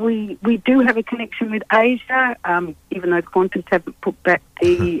we do have a connection with Asia, even though Qantas haven't put back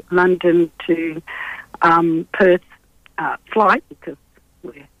the London to Perth flight because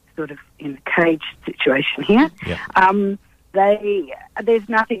we're sort of in a cage situation here. Yeah. There's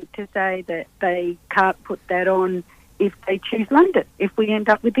nothing to say that they can't put that on if they choose London, if we end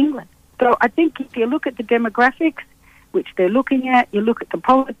up with England. So I think if you look at the demographics, which they're looking at, you look at the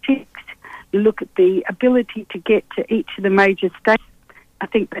politics, you look at the ability to get to each of the major states, I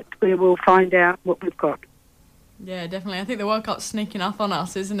think that's where we'll find out what we've got. Yeah, definitely. I think the World Cup's sneaking up on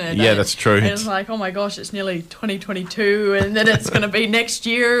us, isn't it? Yeah, that's true. It's like, oh my gosh, it's nearly 2022 and then it's going to be next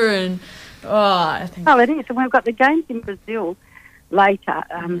year. And I think... Oh, it is. And we've got the games in Brazil later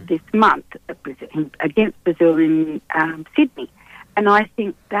this month against Brazil in Sydney. And I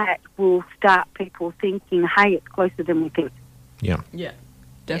think that will start people thinking, hey, it's closer than we think. Yeah. Yeah,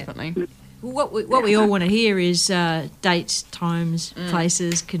 definitely. Yeah. What we all want to hear is dates, times,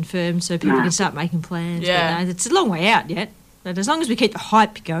 places confirmed so people can start making plans. Yeah. But, it's a long way out yet. But as long as we keep the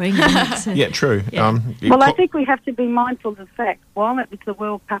hype going. Yeah, true. Yeah. Well, I think we have to be mindful of the fact, while it was the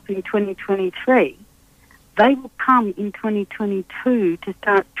World Cup in 2023, they will come in 2022 to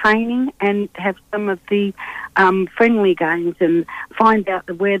start training and have some of the friendly games and find out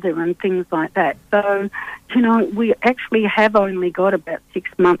the weather and things like that. So, we actually have only got about 6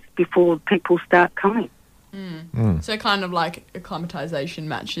 months before people start coming. So kind of like acclimatisation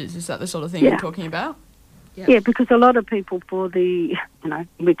matches, is that the sort of thing you're talking about? Yeah, because a lot of people for the,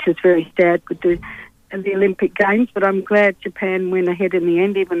 which is very sad with the Olympic Games, but I'm glad Japan went ahead in the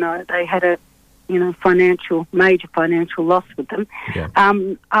end, even though they had a, major financial loss with them,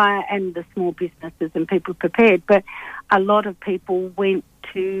 and the small businesses and people prepared. But a lot of people went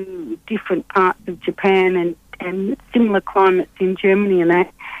to different parts of Japan and similar climates in Germany and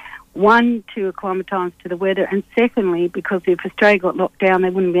that. One, to acclimatise to the weather, and secondly, because if Australia got locked down, they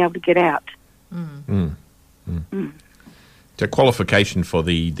wouldn't be able to get out. So qualification for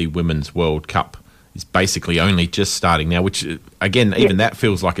the Women's World Cup is basically only just starting now, which, again, even that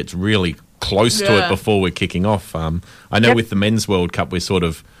feels like it's really close to it before we're kicking off. I know with the Men's World Cup, we're sort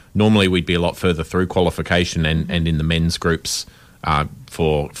of, normally we'd be a lot further through qualification and in the men's groups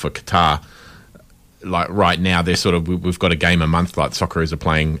for Qatar. Like right now, they're sort of, we've got a game a month, like Socceroos are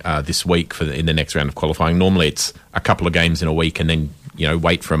playing this week in the next round of qualifying. Normally it's a couple of games in a week and then,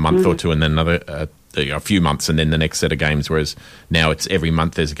 wait for a month or two and then another a few months and then the next set of games, whereas now it's every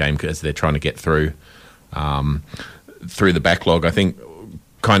month there's a game because they're trying to get through the backlog. I think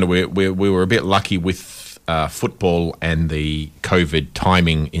kind of we were a bit lucky with football and the COVID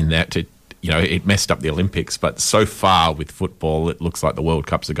timing in that it messed up the Olympics, but so far with football it looks like the World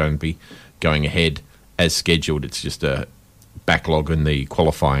Cups are going to be going ahead as scheduled. It's just a backlog in the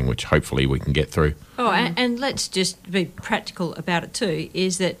qualifying, which hopefully we can get through. And let's just be practical about it too,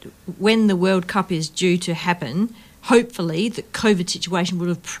 is that when the World Cup is due to happen, hopefully the COVID situation will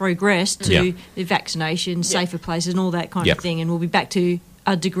have progressed to the vaccination, safer places and all that kind of thing, and we'll be back to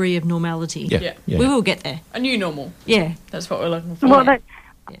a degree of normality. We will get there. A new normal. Yeah. That's what we're looking for. Well,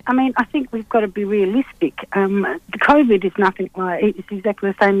 I think we've got to be realistic. The COVID is nothing like, it's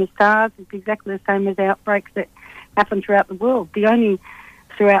exactly the same as SARS, it's exactly the same as outbreaks that happen throughout the world.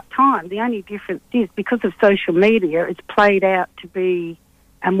 Throughout time, the only difference is because of social media, it's played out to be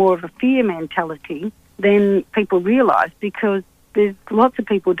more of a fear mentality than people realise, because there's lots of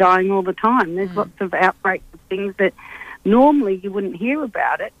people dying all the time. There's lots of outbreaks of things that normally you wouldn't hear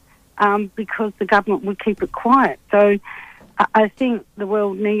about it because the government would keep it quiet. So I think the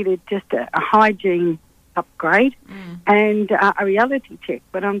world needed just a hygiene upgrade and a reality check.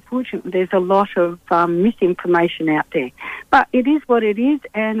 But unfortunately, there's a lot of misinformation out there. But it is what it is,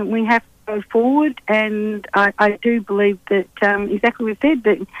 and we have to go forward. And I do believe that, exactly what we said,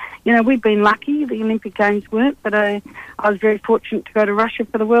 that, we've been lucky. The Olympic Games weren't, but I was very fortunate to go to Russia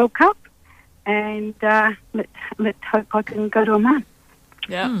for the World Cup. And let's hope I can go to Oman.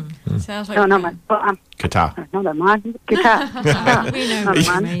 Yeah, sounds like Qatar. Not Oman, Qatar. We know what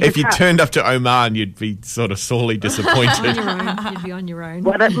you mean. If you turned up to Oman, you'd be sort of sorely disappointed. You'd be on your own.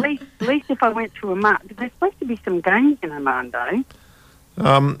 Well, at least if I went to Oman, there's supposed to be some games in Oman, though.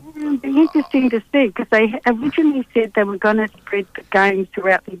 It'd be interesting to see, because they originally said they were going to spread the games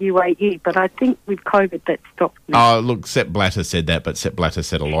throughout the UAE, but I think with COVID that stopped now. Oh, look, Sepp Blatter said that, but Sepp Blatter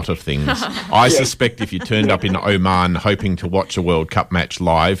said a lot of things. I suspect if you turned up in Oman hoping to watch a World Cup match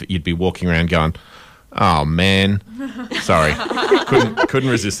live, you'd be walking around going, oh, man. Sorry. Couldn't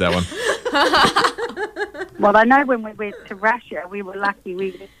resist that one. Well, I know when we went to Russia, we were lucky.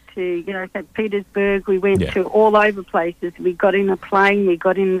 We went to, St. Petersburg. We went to all over places. We got in a plane. We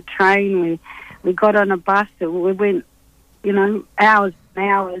got in a train. We got on a bus. We went, hours and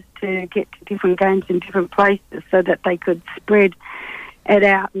hours to get to different games in different places so that they could spread it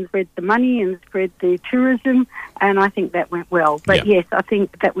out and spread the money and spread the tourism. And I think that went well. But yes, I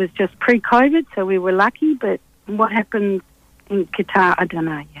think that was just pre-COVID, so we were lucky. But what happens in Qatar, I don't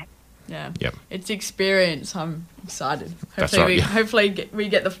know yet. Yeah. Yep. It's experience. I'm excited. Hopefully we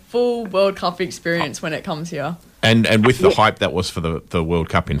get the full World Cup experience when it comes here. And with the hype that was for the World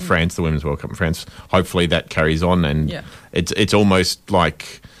Cup in France, the Women's World Cup in France, hopefully that carries on. And it's almost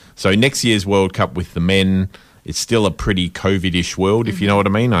like, so next year's World Cup with the men, it's still a pretty COVID-ish world, if you know what I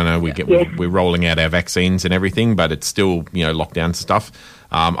mean. I know we're rolling out our vaccines and everything, but it's still, lockdown stuff.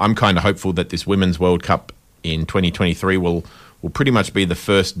 I'm kind of hopeful that this Women's World Cup in 2023 will pretty much be the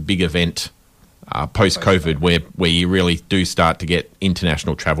first big event post-COVID where you really do start to get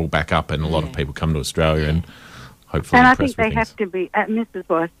international travel back up and a lot of people come to Australia and hopefully And I think they have to be, and this is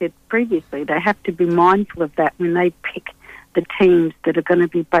what I said previously, they have to be mindful of that when they pick the teams that are going to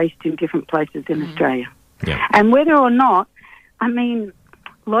be based in different places in Australia. Yeah. And whether or not,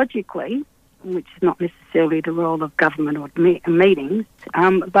 logically, which is not necessarily the role of government or meetings,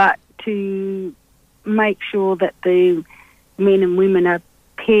 but to make sure that the men and women are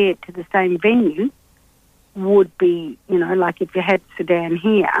paired to the same venue would be, like if you had Sudan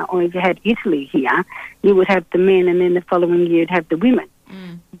here or if you had Italy here, you would have the men and then the following year you'd have the women.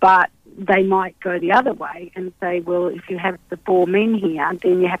 But they might go the other way and say, well, if you have the 4 men here,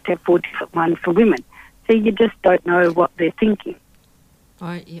 then you have to have 4 different ones for women. So you just don't know what they're thinking.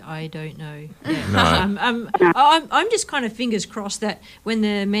 I don't know. Yeah. No. I'm just kind of fingers crossed that when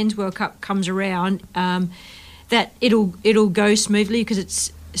the Men's World Cup comes around, that it'll go smoothly, because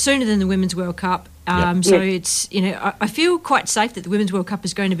it's sooner than the Women's World Cup. So it's, I feel quite safe that the Women's World Cup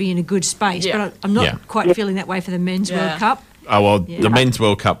is going to be in a good space, but I'm not quite feeling that way for the Men's World Cup. Oh, well, the Men's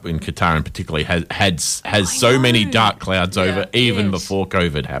World Cup in Qatar in particular has so many dark clouds over even before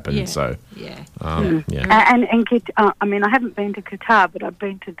COVID happened. So, And I mean, I haven't been to Qatar, but I've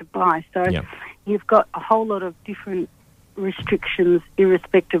been to Dubai. So you've got a whole lot of different restrictions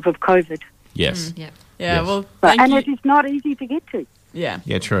irrespective of COVID. Yes. Well, and it is not easy to get to. Yeah,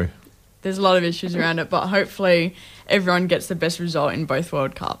 true. There's a lot of issues around it, but hopefully everyone gets the best result in both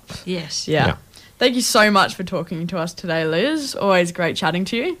World Cups. Yes. Yeah. Thank you so much for talking to us today, Liz. Always great chatting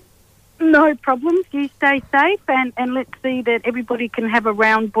to you. No problems. You stay safe, and let's see that everybody can have a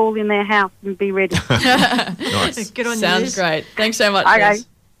round ball in their house and be ready. Nice. Good on you, Sounds Liz. great. Thanks so much, Okay. Liz.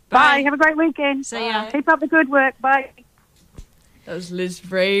 Bye. Have a great weekend. See ya. Keep up the good work. Bye. That was Liz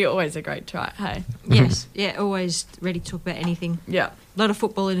Vree. Always a great chat. Hey. Yes. Always ready to talk about anything. Yeah. A lot of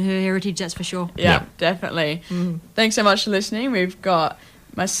football in her heritage, that's for sure. Yeah, definitely. Thanks so much for listening. We've got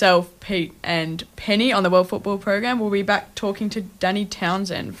myself, Pete and Penny on the World Football Program. We'll be back talking to Danny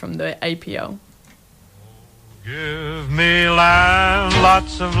Townsend from the APL. Give me land,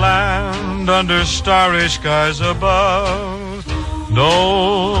 lots of land under starry skies above.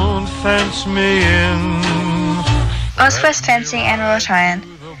 Don't fence me in. Auswest Fencing and Wrought Iron.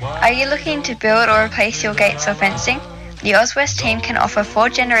 Are you looking to build or replace your gates or fencing? The Auswest team can offer 4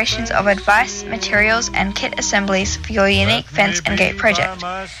 generations of advice, materials and kit assemblies for your unique fence and gate project.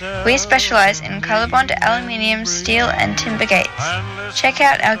 We specialise in colorbond, aluminium, steel and timber gates. Check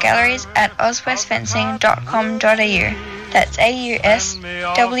out our galleries at auswestfencing.com.au. That's AUSWEST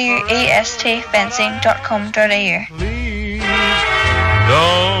fencing.com.au.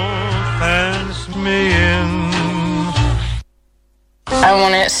 Don't fence me in. I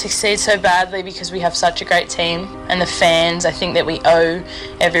want to succeed so badly because we have such a great team, and the fans, I think that we owe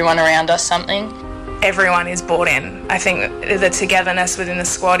everyone around us something. Everyone is bought in. I think the togetherness within the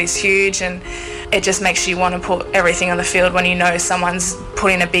squad is huge, and it just makes you want to put everything on the field when you know someone's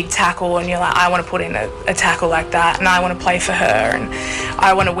put in a big tackle and you're like, I want to put in a tackle like that, and I want to play for her, and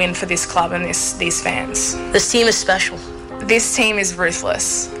I want to win for this club and these fans. This team is special. This team is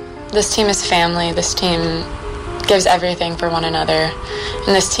ruthless. This team is family. This team gives everything for one another. And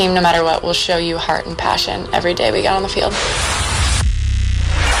this team, no matter what, will show you heart and passion every day we get on the field.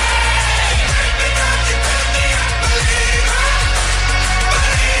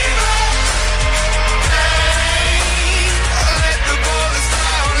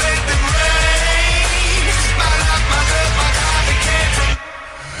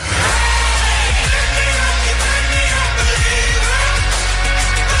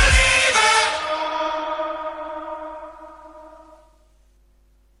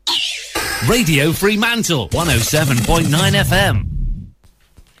 Radio Fremantle, 107.9 FM.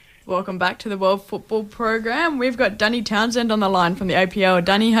 Welcome back to the World Football Program. We've got Danny Townsend on the line from the APL.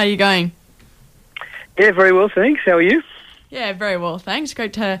 Danny, how are you going? Yeah, very well, thanks. How are you? Yeah, very well, thanks.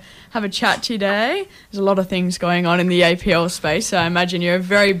 Great to have a chat today. There's a lot of things going on in the APL space, so I imagine you're a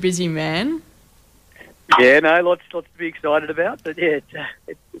very busy man. Yeah, no, lots to be excited about, but yeah,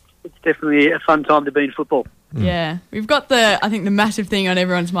 it's definitely a fun time to be in football. Yeah, we've got I think the massive thing on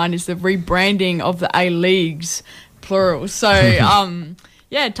everyone's mind is the rebranding of the A-Leagues, plural. So,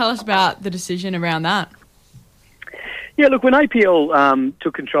 yeah, tell us about the decision around that. Yeah, look, when APL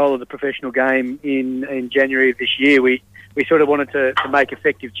took control of the professional game in January of this year, we sort of wanted to make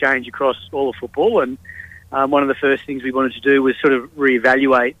effective change across all of football, and one of the first things we wanted to do was sort of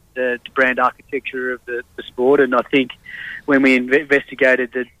reevaluate the brand architecture of the sport, and I think when we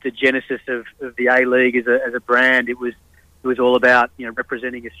investigated the genesis of the A-League as a brand, it was all about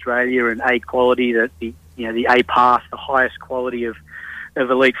representing Australia and A quality, the A pass, the highest quality of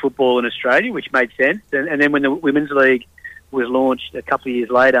elite football in Australia, which made sense. And then when the Women's League was launched a couple of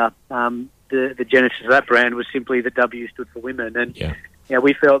years later, the genesis of that brand was simply that W stood for women, and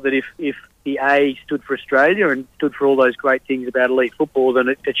we felt that if the A stood for Australia and stood for all those great things about elite football, then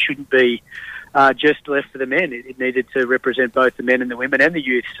it shouldn't be just left for the men. It needed to represent both the men and the women and the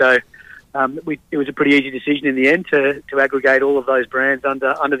youth. So it was a pretty easy decision in the end to aggregate all of those brands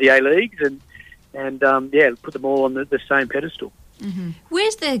under the A-Leagues. And put them all on the same pedestal. Mm-hmm.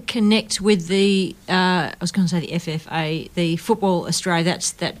 Where's the connect with the, I was going to say the FFA, the Football Australia,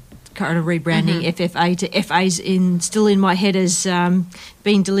 that's that kind of rebranding FFA to FA's still in my head as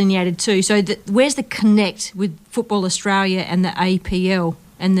being delineated too. So where's the connect with Football Australia and the APL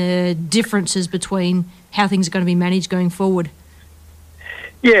and the differences between how things are going to be managed going forward?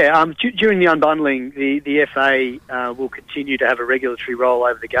 Yeah, during the unbundling, the FA will continue to have a regulatory role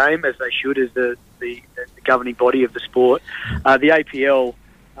over the game, as they should, as the governing body of the sport. The APL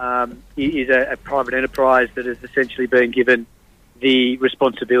is a private enterprise that has essentially been given the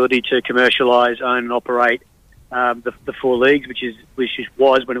responsibility to commercialise, own and operate the four leagues, which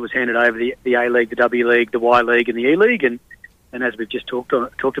was when it was handed over the A League, the W League, the Y League and the E League, and as we've just talked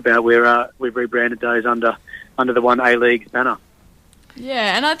about, we've rebranded those under the one A League's banner.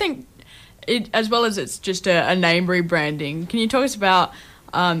 Yeah, and I think as well as it's just a name rebranding, can you talk us about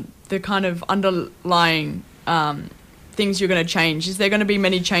the kind of underlying things you're going to change? Is there going to be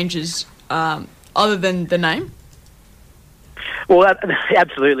many changes other than the name? Well,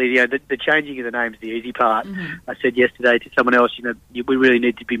 absolutely. The changing of the name is the easy part. Mm-hmm. I said yesterday to someone else, we really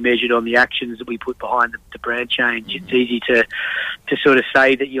need to be measured on the actions that we put behind the brand change. Mm-hmm. It's easy to sort of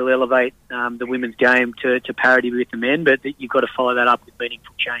say that you'll elevate the women's game to parity with the men, but that you've got to follow that up with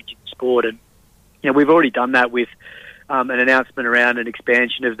meaningful change in the sport. And we've already done that with an announcement around an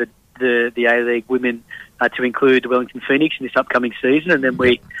expansion of the A-League women to include the Wellington Phoenix in this upcoming season, and then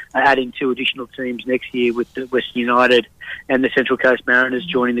we are adding 2 additional teams next year with the Western United and the Central Coast Mariners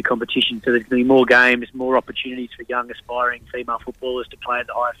joining the competition. So there's going to be more games, more opportunities for young aspiring female footballers to play at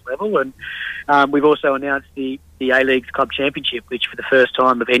the highest level. And we've also announced the A-League's Club Championship, which for the first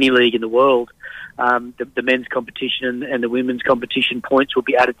time of any league in the world, the men's competition and the women's competition points will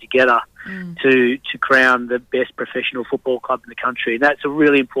be added together to crown the best professional football club in the country. And that's a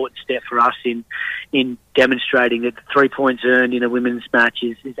really important step for us in demonstrating that the 3 points earned in a women's match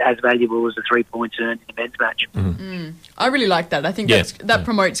is as valuable as the 3 points earned in a men's match. Mm. I really like that. I think that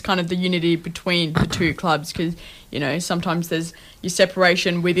promotes kind of the unity between the two clubs, because sometimes there's your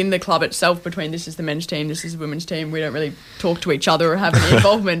separation within the club itself between this is the men's team, this is the women's team. We don't really talk to each other or have any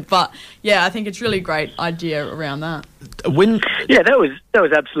involvement. But I think it's really a great idea around that. That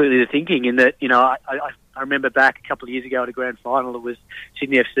was absolutely the thinking. In that, I remember back a couple of years ago at a grand final, it was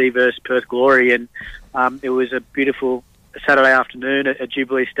Sydney FC versus Perth Glory, and it was a beautiful Saturday afternoon at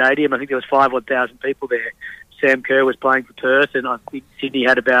Jubilee Stadium. I think there was 5,000 people there. Sam Kerr was playing for Perth, and I think Sydney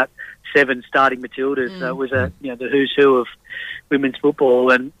had about 7 starting Matildas. So it was the who's who of women's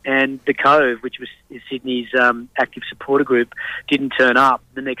football, and the Cove, which was Sydney's active supporter group, didn't turn up.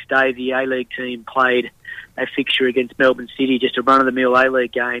 The next day, the A-League team played a fixture against Melbourne City, just a run-of-the-mill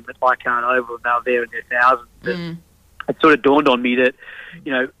A-League game at Leichhardt Oval, and they were there in their thousands. It sort of dawned on me that,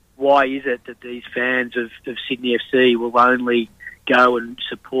 why is it that these fans of Sydney FC will only go and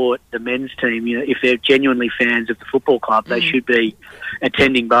support the men's team? If they're genuinely fans of the football club, they should be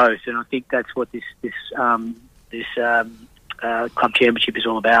attending both. And I think that's what this club championship is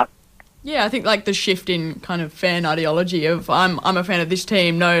all about. Yeah, I think like the shift in kind of fan ideology of I'm a fan of this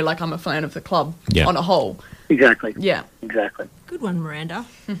team, I'm a fan of the club on a whole. Exactly. Yeah. Exactly. Good one, Miranda.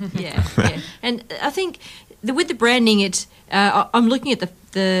 Yeah. And I think with the branding, it's I'm looking at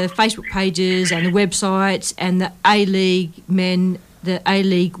the Facebook pages and the websites and the A-League men, the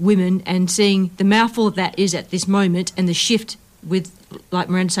A-League women, and seeing the mouthful of that is at this moment, and the shift with, like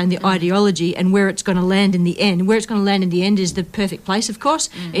Miranda saying, the ideology and where it's going to land in the end. Where it's going to land in the end is the perfect place, of course.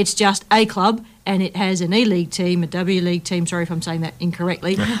 It's just a club, and it has an E-League team, a W League team. Sorry if I'm saying that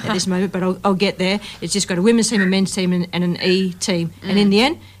incorrectly at this moment, but I'll get there. It's just got a women's team, a men's team, and an E team. And in the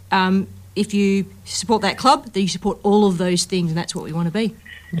end, if you support that club, then you support all of those things, and that's what we want to be.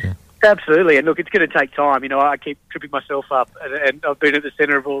 Yeah. Absolutely, and look, it's going to take time. I keep tripping myself up, and I've been at the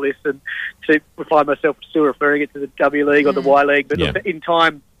centre of all this, and to find myself still referring it to the W League or the Y League. But look, in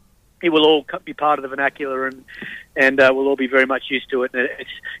time, it will all be part of the vernacular, and we'll all be very much used to it. And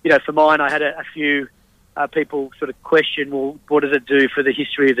it's, for mine, I had a few people sort of question, well, what does it do for the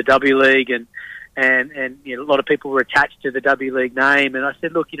history of the W League? And a lot of people were attached to the W League name, and I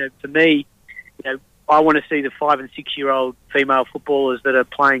said, look, for me, I want to see the 5 and 6 year old female footballers that are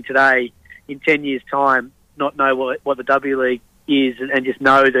playing today in 10 years' time not know what the W League is, and just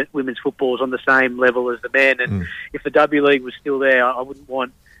know that women's football is on the same level as the men. And if the W League was still there, I wouldn't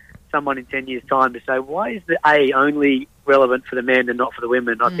want someone in 10 years' time to say, why is the A only relevant for the men and not for the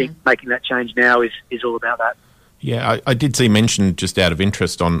women? I think making that change now is all about that. Yeah, I did see mentioned, just out of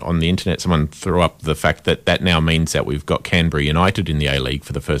interest on the internet, someone threw up the fact that now means that we've got Canberra United in the A-League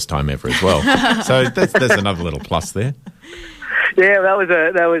for the first time ever as well. So there's another little plus there. Yeah, that was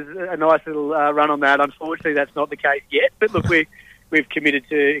a nice little run on that. Unfortunately, that's not the case yet. But look, we've committed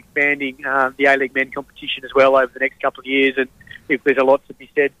to expanding the A-League men competition as well over the next couple of years, and if there's a lot to be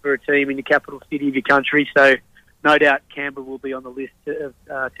said for a team in the capital city of your country. So no doubt Canberra will be on the list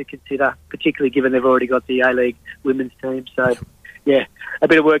to consider, particularly given they've already got the A-League women's team. So, yeah, a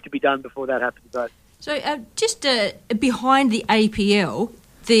bit of work to be done before that happens, though. So just behind the APL,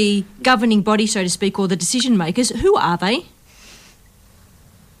 the governing body, so to speak, or the decision makers, who are they?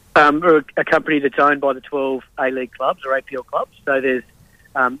 A company that's owned by the 12 A-League clubs or APL clubs. So there's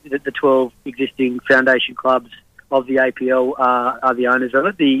the 12 existing foundation clubs of the APL are the owners of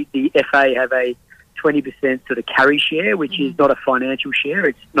it. The FA have a 20% sort of carry share, which is not a financial share.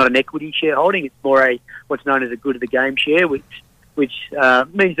 It's not an equity shareholding. It's more what's known as a good of the game share, which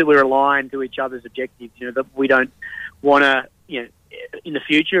means that we're aligned to each other's objectives. You know, that we don't want to, you know, in the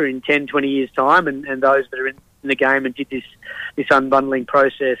future, in 10, 20 years' time, and those that are in the game and did this unbundling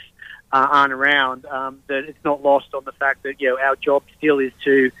process aren't around, that it's not lost on the fact that, you know, our job still is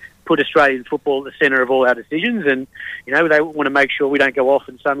to put Australian football at the centre of all our decisions, and, you know, they want to make sure we don't go off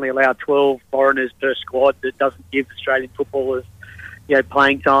and suddenly allow 12 foreigners per squad that doesn't give Australian footballers, you know,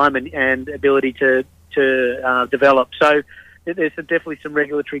 playing time and ability to develop. So there's definitely some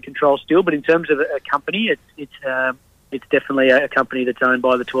regulatory control still, but in terms of a company, it's definitely a company that's owned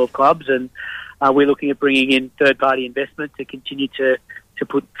by the 12 clubs, and we're looking at bringing in third-party investment to continue to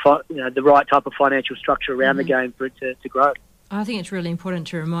put the right type of financial structure around the game for it to grow. I think it's really important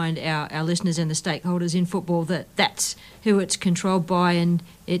to remind our listeners and the stakeholders in football that that's who it's controlled by, and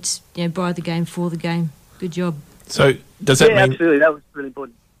it's, you know, by the game, for the game. Good job. So does that mean... absolutely, that was really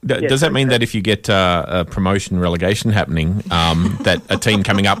important. Does that mean that if you get a promotion relegation happening, that a team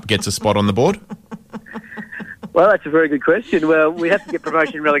coming up gets a spot on the board? Well, that's a very good question. Well, we have to get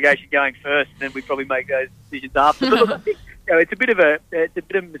promotion and relegation going first, and then we probably make those decisions after. But look, I think, you know, it's a bit of a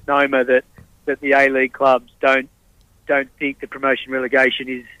misnomer that the A-League clubs don't think that promotion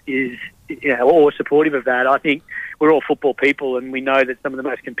relegation is you know, or supportive of that. I think we're all football people, and we know that some of the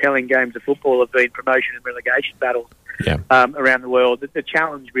most compelling games of football have been promotion and relegation battles around the world. The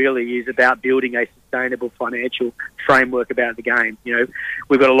challenge really is about building a sustainable financial framework about the game. You know,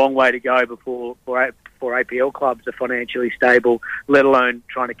 we've got a long way to go before APL clubs are financially stable, let alone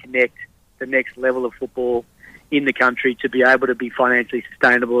trying to connect the next level of football in the country to be able to be financially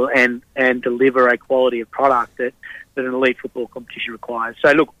sustainable and deliver a quality of product that an elite football competition requires.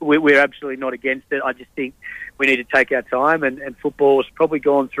 So, look, we're absolutely not against it. I just think we need to take our time, and football's probably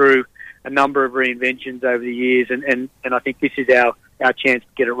gone through a number of reinventions over the years, and I think this is our chance to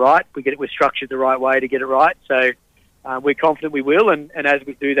get it right. We're structured the right way to get it right. So we're confident we will, and as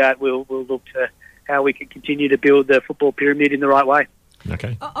we do that, we'll look to how we can continue to build the football pyramid in the right way.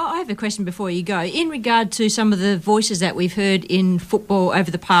 Okay. I have a question before you go. In regard to some of the voices that we've heard in football over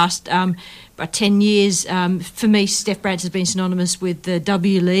the past 10 years, for me, Steph Branch has been synonymous with the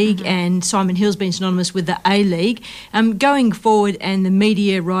W League, and Simon Hill's been synonymous with the A League. Going forward, and the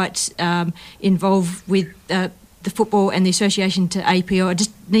media rights involved with the football and the association to APL, I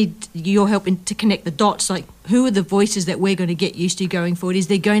just need your help to connect the dots. Like, who are the voices that we're going to get used to going forward? Is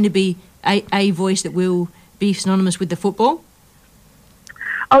there going to be a voice that will be synonymous with the football?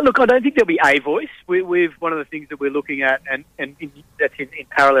 Oh, look, I don't think there'll be a voice. We've one of the things that we're looking at, and that's in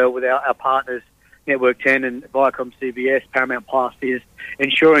parallel with our partners, Network 10 and Viacom CBS, Paramount Plus, is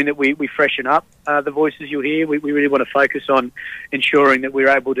ensuring that we freshen up the voices you'll hear. We really want to focus on ensuring that we're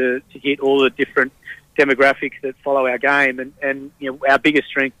able to hit all the different demographics that follow our game. And you know, our biggest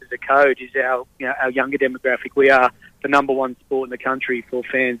strength as a code is our younger demographic. We are the number one sport in the country for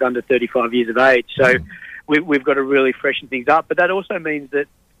fans under 35 years of age. So we've got to really freshen things up. But that also means that,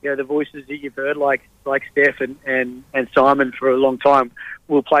 you know, the voices that you've heard, like Steph and Simon for a long time,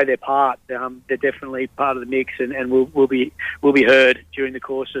 will play their part. They're definitely part of the mix, and will be heard during the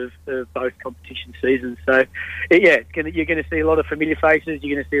course of both competition seasons. So, you're going to see a lot of familiar faces.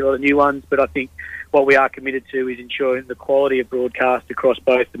 You're going to see a lot of new ones. But I think what we are committed to is ensuring the quality of broadcast across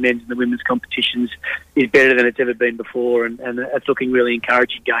both the men's and the women's competitions is better than it's ever been before, and it's looking really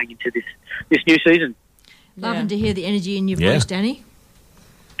encouraging going into this new season. Loving to hear the energy in your voice, Danny.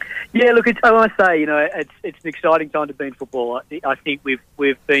 Yeah, look, I want to say, you know, it's an exciting time to be in football. I think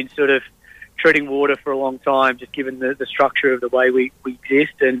we've been sort of treading water for a long time, just given the structure of the way we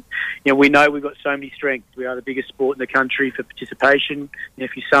exist. And, you know, we know we've got so many strengths. We are the biggest sport in the country for participation. You know,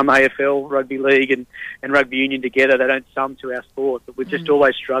 if you sum AFL, rugby league and rugby union together, they don't sum to our sport. But we've just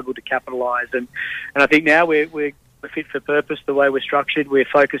always struggled to capitalise. And I think now we're fit for purpose the way we're structured. We're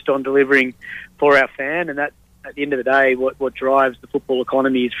focused on delivering for our fan, and at the end of the day, what drives the football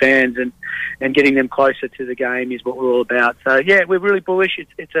economy is fans, and getting them closer to the game is what we're all about. So, yeah, we're really bullish.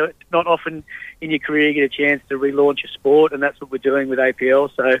 It's not often in your career you get a chance to relaunch a sport, and that's what we're doing with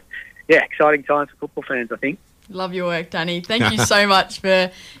APL. So, yeah, exciting times for football fans, I think. Love your work, Danny. Thank you so much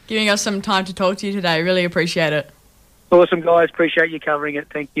for giving us some time to talk to you today. Really appreciate it. Awesome, guys. Appreciate you covering it.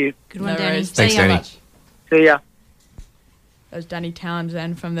 Thank you. Good one, Danny. Thanks, Danny. See ya. That was Danny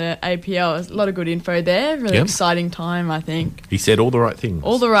Townsend from the APL. There's a lot of good info there. Really exciting time, I think. He said all the right things.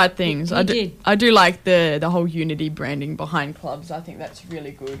 All the right things. He did. I do like the whole unity branding behind clubs. I think that's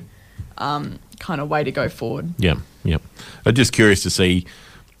really good kind of way to go forward. Yeah. I'm just curious to see,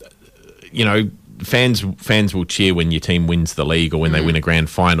 fans will cheer when your team wins the league or when they win a grand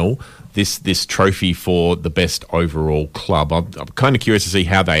final. This trophy for the best overall club, I'm kind of curious to see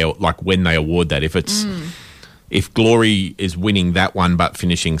how when they award that. If it's if Glory is winning that one but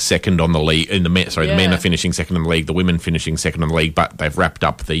finishing second on the league, the men are finishing second in the league, the women finishing second in the league, but they've wrapped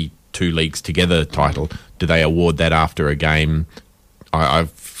up the two leagues together title, do they award that after a game? I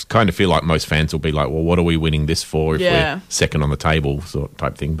kind of feel like most fans will be like, well, what are we winning this for if we're second on the table, sort of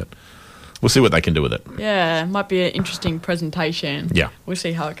type thing, but we'll see what they can do with it. Yeah, it might be an interesting presentation. Yeah. We'll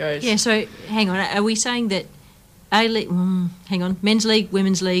see how it goes. Yeah, so hang on. Are we saying that men's league,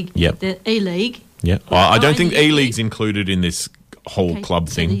 women's league, the E-League? Yeah. I don't think E-League's included in this whole club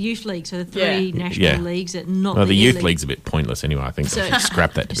thing. So the youth league, so the three national leagues that not the E-League. youth league's a bit pointless anyway. I think they should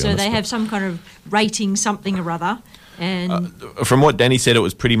scrap that, to be honest. So they have some kind of rating, something or other. And from what Danny said, it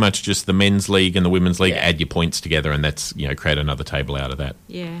was pretty much just the men's league and the women's league. Add your points together, and that's create another table out of that.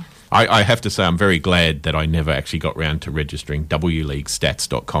 Yeah. I have to say I'm very glad that I never actually got round to registering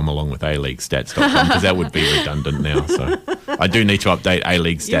WLeagueStats.com along with ALeagueStats.com because that would be redundant now. So I do need to update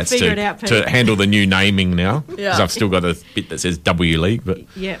A-League Stats to handle the new naming now because I've still got a bit that says W League. But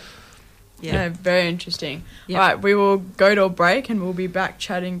Yeah, very interesting. All right, we will go to a break and we'll be back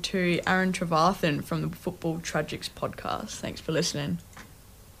chatting to Aaron Trevarthen from the Football Tragics podcast. Thanks for listening.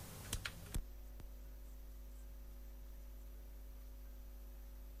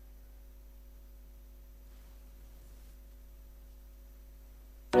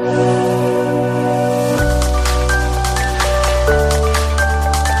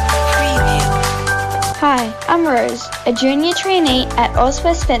 Hi, I'm Rose, a junior trainee at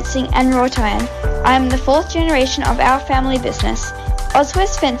Oswest Fencing and Wrought Iron. I am the fourth generation of our family business.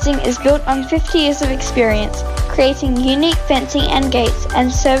 Oswest Fencing is built on 50 years of experience, creating unique fencing and gates and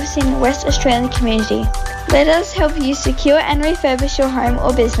servicing the West Australian community. Let us help you secure and refurbish your home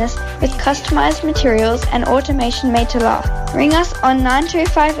or business with customised materials and automation made to last. Ring us on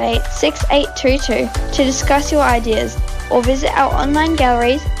 9258 6822 to discuss your ideas, or visit our online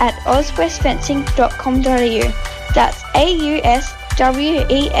galleries at oswestfencing.com.au. That's AUSWEST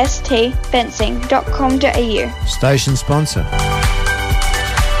fencing.com.au. Station sponsor.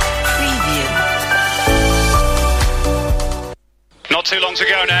 Not too long to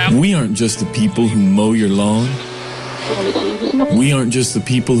go now. We aren't just the people who mow your lawn. We aren't just the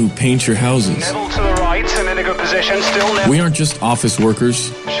people who paint your houses. Neville to the right and in a good position. Still Neville. We aren't just office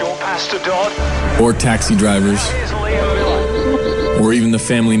workers. Short pass to Dodd. Or taxi drivers. Or even the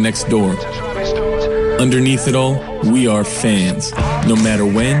family next door. Underneath it all, we are fans. No matter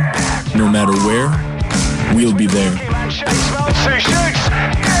when, no matter where, we'll be there. Two shoots.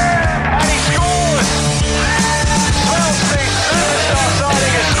 And he scores. Swansea superstar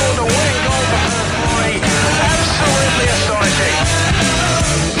signing has scored the winning goal for Glory. Absolutely astonishing.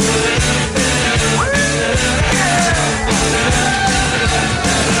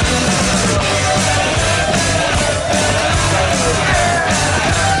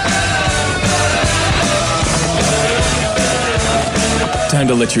 Time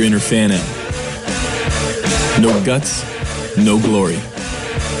to let your inner fan out. No guts, no glory.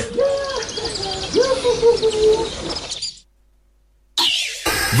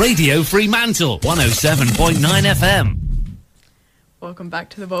 Radio Fremantle, 107.9 FM. Welcome back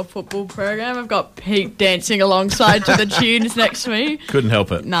to the World Football Program. I've got Pete dancing alongside to the tunes next to me. Couldn't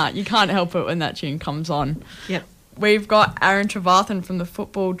help it. Nah, you can't help it when that tune comes on. Yep. We've got Aaron Trevarthen from the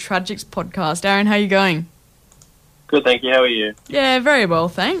Football Tragics podcast. Aaron, how are you going? Good, thank you. How are you? Yeah, very well,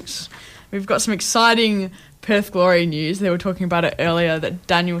 thanks. We've got some exciting Perth Glory news. They were talking about it earlier that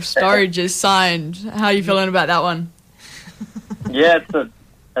Daniel Sturridge is signed. How are you feeling about that one? Yeah, it's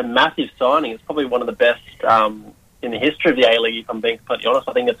a massive signing. It's probably one of the best in the history of the A-League, if I'm being completely honest.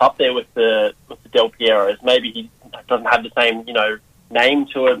 I think it's up there with the Del Pieros. Maybe he doesn't have the same, name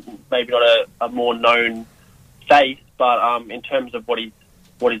to it, maybe not a more known face, but in terms of what he's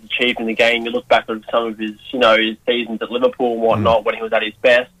achieved in the game, you look back at some of his, his seasons at Liverpool and whatnot when he was at his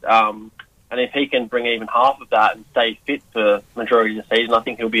best. And if he can bring even half of that and stay fit for majority of the season, I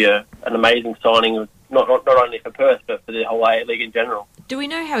think he'll be an amazing signing, not only for Perth, but for the whole A-League in general. Do we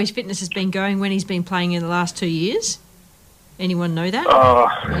know how his fitness has been going when he's been playing in the last 2 years? Anyone know that?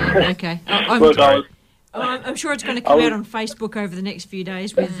 Yeah, okay. I'm sure it's going to come out on Facebook over the next few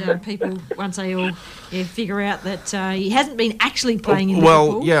days with people once they all figure out that he hasn't been actually playing in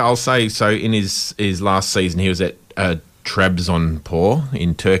Liverpool. Well, yeah, I'll say so. In his last season, he was at Trabzonspor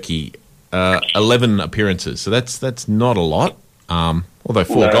in Turkey. 11 appearances, so that's not a lot. Although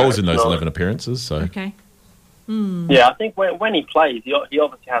 4 goals in those 11 appearances. So okay. Yeah, I think when he plays, he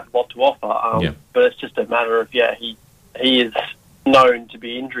obviously has a lot to offer. But it's just a matter of he is known to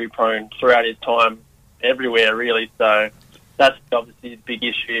be injury prone throughout his time everywhere, really. So that's obviously the big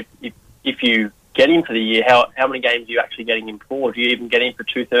issue. If you get him for the year, how many games are you actually getting him for? Do you even get him for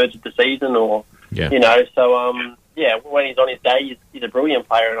 2/3 of the season, or So when he's on his day, he's a brilliant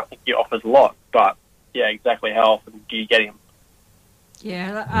player, and I think he offers a lot. But exactly how often do you get him?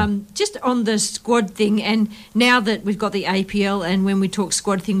 Yeah, just on the squad thing, and now that we've got the APL, and when we talk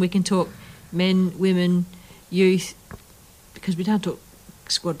squad thing, we can talk men, women, youth, because we don't talk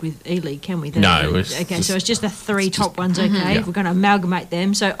squad with E-League, can we? No. So it's just the 3 top ones, okay? We're going to amalgamate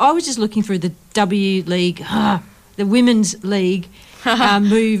them. So I was just looking through the W League, the Women's League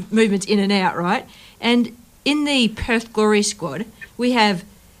movements in and out, right? And in the Perth Glory squad, we have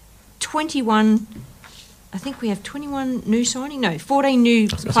 21... I think we have 21 new signing. No, 14 new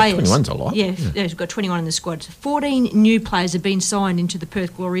players. 21's a lot. Yeah, we've got 21 in the squad. So 14 new players have been signed into the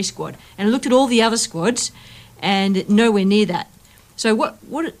Perth Glory squad. And I looked at all the other squads, and nowhere near that. So what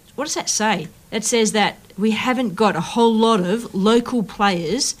does that say? It says that we haven't got a whole lot of local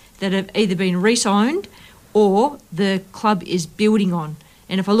players that have either been re-signed or the club is building on.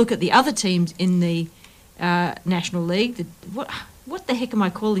 And if I look at the other teams in the National League, what the heck am I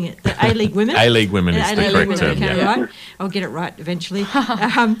calling it? The A-League Women? A-League Women is the correct term, right? I'll get it right eventually.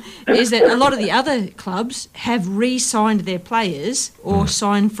 Is that a lot of the other clubs have re-signed their players or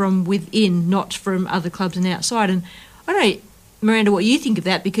signed from within, not from other clubs and outside. And I don't know, Miranda, what you think of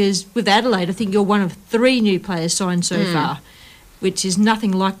that, because with Adelaide, I think you're one of 3 new players signed so far, which is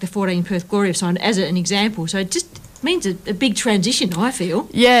nothing like the 14 Perth Glory have signed, as an example. So it just means a big transition, I feel.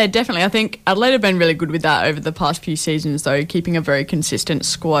 Yeah, definitely. I think Adelaide have been really good with that over the past few seasons, though, keeping a very consistent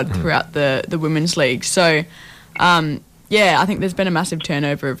squad throughout the Women's League. So, I think there's been a massive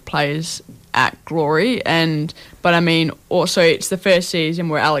turnover of players at Glory. But I mean, also it's the first season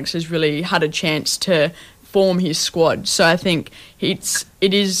where Alex has really had a chance to form his squad. So I think it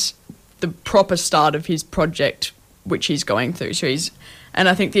is the proper start of his project, which he's going through. And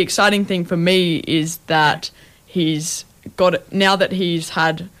I think the exciting thing for me is that he's got, now that he's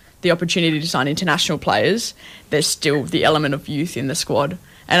had the opportunity to sign international players, there's still the element of youth in the squad.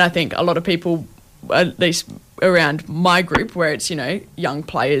 And I think a lot of people, at least around my group, where it's, young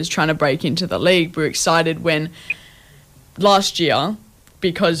players trying to break into the league, were excited when last year,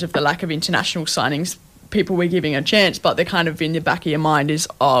 because of the lack of international signings, people were giving a chance, but they're kind of in the back of your mind is,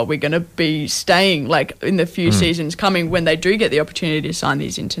 we're going to be staying like in the few seasons coming when they do get the opportunity to sign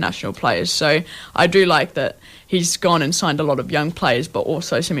these international players. So I do like that he's gone and signed a lot of young players, but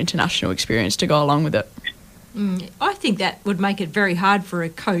also some international experience to go along with it. I think that would make it very hard for a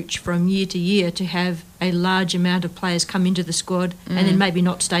coach from year to year to have a large amount of players come into the squad and then maybe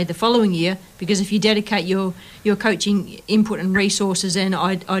not stay the following year, because if you dedicate your coaching input and resources and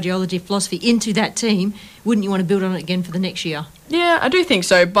ideology, philosophy into that team, wouldn't you want to build on it again for the next year? Yeah, I do think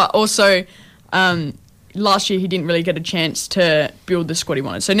so, but also last year he didn't really get a chance to build the squad he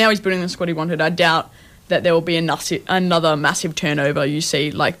wanted. So now he's building the squad he wanted. I doubt that there will be another massive turnover you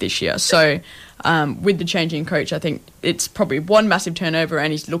see like this year. So with the changing coach, I think it's probably one massive turnover,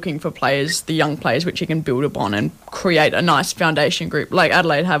 and he's looking for players, the young players, which he can build upon and create a nice foundation group like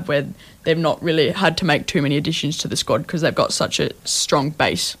Adelaide have, where they've not really had to make too many additions to the squad because they've got such a strong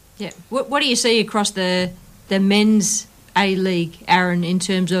base. Yeah. What do you see across the men's A-League, Aaron, in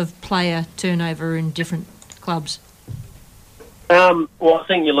terms of player turnover in different clubs? Well, I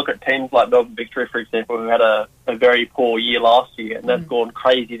think you look at teams like Melbourne Victory, for example, who had a very poor year last year, and they've gone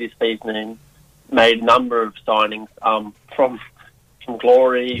crazy this season and made a number of signings from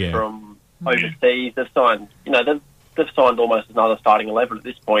Glory, from overseas. They've signed, they've signed almost another starting 11 at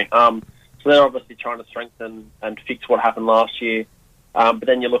this point. So they're obviously trying to strengthen and fix what happened last year. But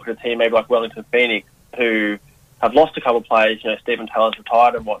then you look at a team maybe like Wellington Phoenix, who have lost a couple of players. Stephen Taylor's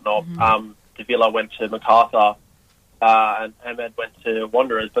retired and whatnot. Davila went to MacArthur. And Ahmed went to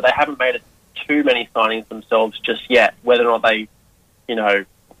Wanderers, but they haven't made too many signings themselves just yet. Whether or not they,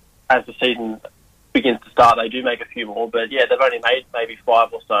 as the season begins to start, they do make a few more. But yeah, they've only made maybe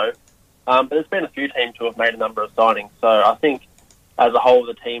 5 or so. But there's been a few teams who have made a number of signings. So I think as a whole,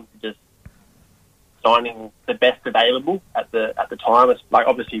 the teams are just signing the best available at the time. It's like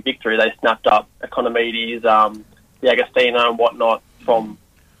obviously Victory, they snapped up Economides, the Agostino and whatnot from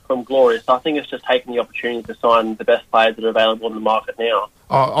Glory. So I think it's just taking the opportunity to sign the best players that are available in the market now.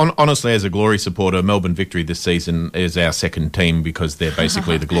 Honestly, as a Glory supporter, Melbourne Victory this season is our second team because they're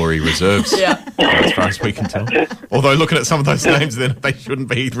basically the Glory reserves, as far as we can tell. Although looking at some of those names, then they shouldn't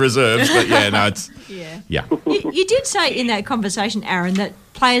be reserves. But it's You did say in that conversation, Aaron, that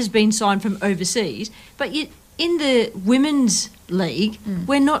players been signed from overseas, but in the women's league,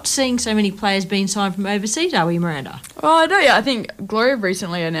 we're not seeing so many players being signed from overseas, are we, Miranda? Oh, I know. Yeah, I think Glory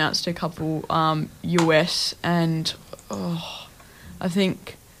recently announced a couple US and I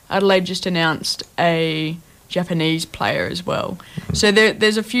think Adelaide just announced a Japanese player as well. So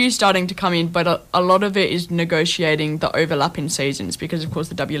there's a few starting to come in, but a lot of it is negotiating the overlap in seasons because, of course,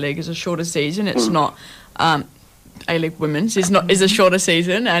 the W League is a shorter season. It's not A-League Women's is a shorter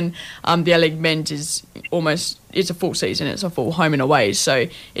season, and the A-League Men's is a full season. It's a full home and away. So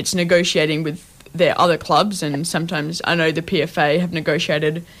it's negotiating with their other clubs, and sometimes I know the PFA have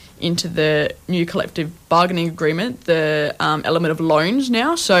negotiated into the new collective bargaining agreement the element of loans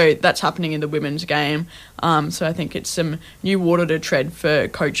now. So that's happening in the women's game. So I think it's some new water to tread for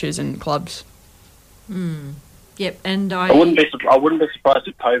coaches and clubs. Yep, and I wouldn't be surprised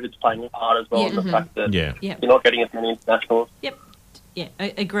if COVID's playing a part as well. The fact that you're not getting as many internationals. Yep,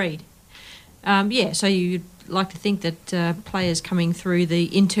 agreed. So you'd like to think that players coming through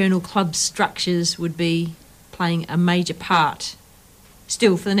the internal club structures would be playing a major part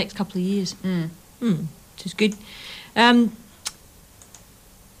still for the next couple of years. Which is good.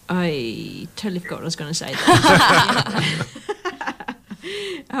 I totally forgot what I was going to say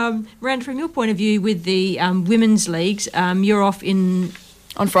there. Miranda, from your point of view with the women's leagues, you're off on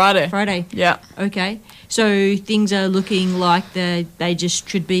Friday. Friday. Yeah. Okay. So things are looking like they just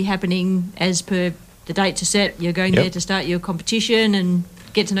should be happening as per the dates are set. You're going there to start your competition and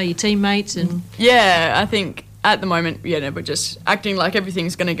get to know your teammates and... Yeah, I think at the moment, we're just acting like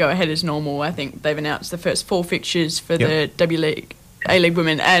everything's going to go ahead as normal. I think they've announced the first 4 fixtures for the W League, A-League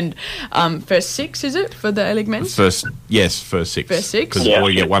Women, and first 6, is it, for the A-League Men's? First 6. First 6. Because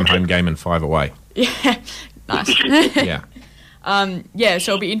you get 1 home game and 5 away. Yeah, nice. Yeah. So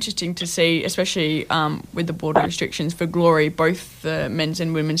it'll be interesting to see, especially with the border restrictions for Glory, both the men's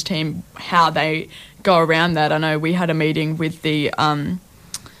and women's team, how they go around that. I know we had a meeting with the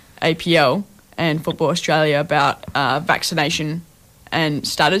APL and Football Australia about vaccination and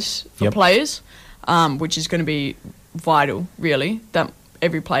status for players, which is going to be vital, really, that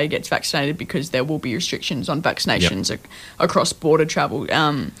every player gets vaccinated because there will be restrictions on vaccinations across border travel.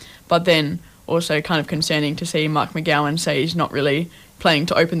 But then also kind of concerning to see Mark McGowan say he's not really planning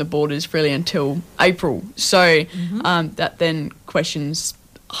to open the borders really until April. So that then questions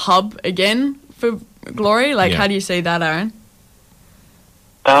hub again for Glory. How do you see that, Aaron?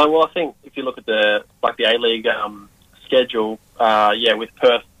 Well, I think if you look at the A-League schedule, with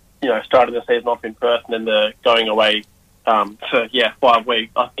Perth, starting the season off in Perth and then the going away for 5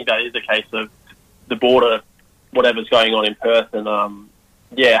 weeks, I think that is a case of the border, whatever's going on in Perth, and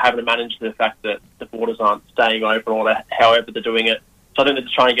having to manage the fact that the borders aren't staying open or however they're doing it. So I think they're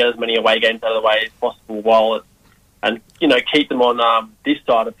just trying to get as many away games out of the way as possible while keep them on this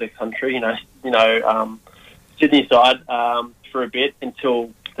side of the country, Sydney side, for a bit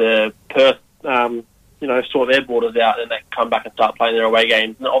until the Perth, sort their borders out, and they can come back and start playing their away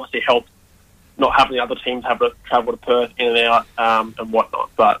games. And it obviously helps not having the other teams have to travel to Perth in and out and whatnot.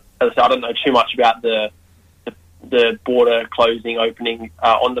 But as I said, I don't know too much about the border closing, opening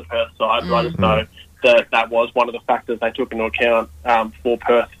on the Perth side, but I just know that was one of the factors they took into account for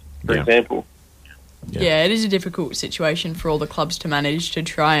Perth, for example. Yeah, it is a difficult situation for all the clubs to manage to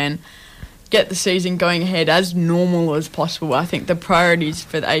try and get the season going ahead as normal as possible. I think the priorities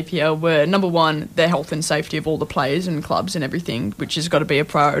for the APL were, number one, the health and safety of all the players and clubs and everything, which has got to be a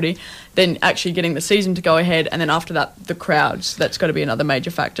priority. Then actually getting the season to go ahead, and then after that, the crowds. That's got to be another major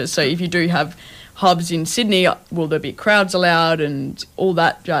factor. So if you do have hubs in Sydney, will there be crowds allowed and all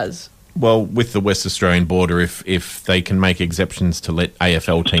that jazz? Well, with the West Australian border, if they can make exceptions to let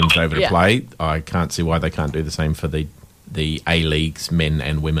AFL teams over to play, I can't see why they can't do the same for the A-Leagues, men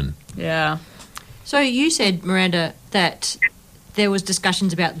and women. Yeah. So you said, Miranda, that there was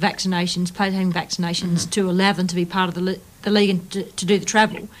discussions about vaccinations, players having vaccinations to allow them to be part of the league and to do the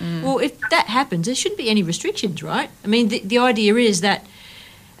travel. Well, if that happens, there shouldn't be any restrictions, right? I mean, the idea is that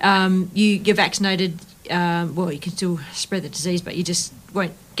you're vaccinated. You can still spread the disease, but you just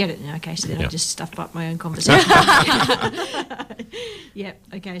won't get it. Okay, so then I just stuffed up my own conversation. Yep.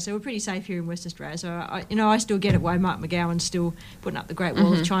 Okay, so we're pretty safe here in West Australia. So I still get it why Mark McGowan's still putting up the Great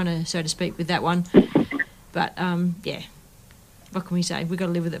Wall of China, so to speak, with that one. But what can we say? We've got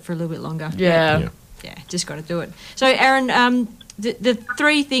to live with it for a little bit longer. Yeah, just got to do it. So, Aaron, the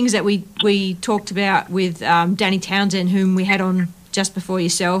three things that we talked about with Danny Townsend, whom we had on just before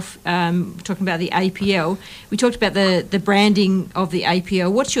yourself, talking about the APL. We talked about the branding of the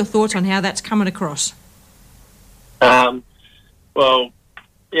APL. What's your thoughts on how that's coming across? It's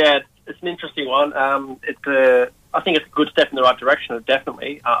an interesting one. I think it's a good step in the right direction,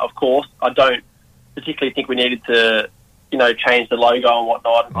 definitely. Of course, I don't particularly think we needed to, change the logo and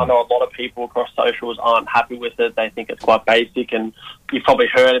whatnot. I know a lot of people across socials aren't happy with it. They think it's quite basic, and you've probably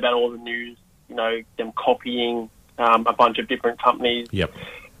heard about all the news, them copying a bunch of different companies, designs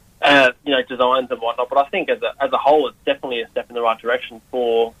and whatnot. But I think as a whole, it's definitely a step in the right direction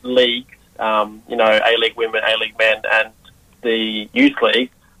for leagues, A-League Women, A-League Men, and the Youth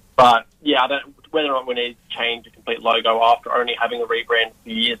League. But, whether or not we need to change a complete logo after only having a rebrand a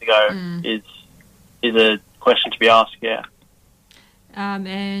few years ago is a question to be asked,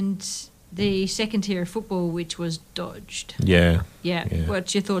 and the second tier of football, which was dodged. Yeah.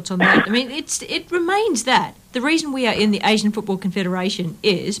 What's your thoughts on that? I mean, it remains that the reason we are in the Asian Football Confederation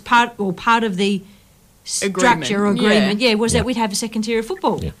is part of the structure or agreement. That we'd have a second tier of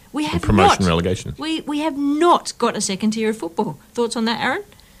football. Yeah. We have promotion relegation. We have not got a second tier of football. Thoughts on that, Aaron?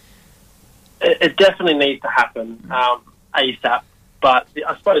 It definitely needs to happen ASAP. But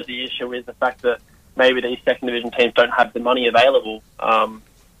I suppose the issue is the fact that maybe these second division teams don't have the money available to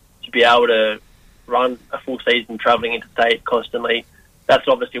be able to run a full season travelling interstate constantly. That's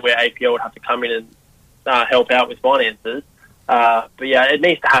obviously where APL would have to come in and help out with finances. It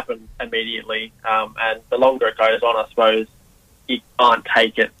needs to happen immediately. And the longer it goes on, I suppose you can't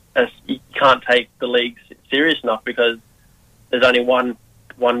take the league serious enough because there's only one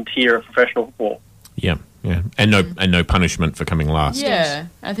tier of professional football. Yeah. And no punishment for coming last. Yeah,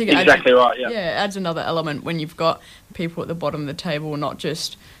 I think exactly right. Yeah, it adds another element when you've got people at the bottom of the table not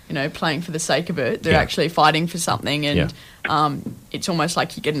just playing for the sake of it; they're actually fighting for something, and it's almost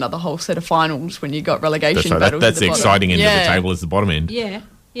like you get another whole set of finals when you got relegation battles. That's the exciting end of the table, is the bottom end. Yeah.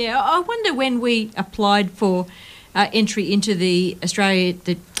 I wonder when we applied for entry into the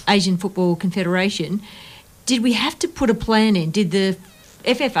Asian Football Confederation, did we have to put a plan in? Did the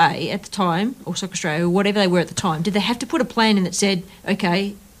FFA at the time, or Soccer Australia, or whatever they were at the time, did they have to put a plan in that said,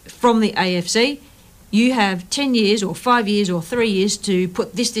 okay, from the AFC, you have 10 years or 5 years or 3 years to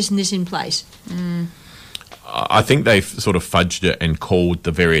put this and this in place? I think they've sort of fudged it and called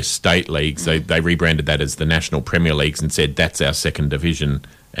the various state leagues. They rebranded that as the National Premier Leagues and said that's our second division,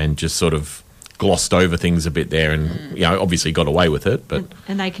 and just sort of glossed over things a bit there, and obviously got away with it. But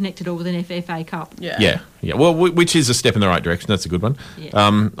and they connected all with an FFA Cup. Yeah. Well, which is a step in the right direction. That's a good one.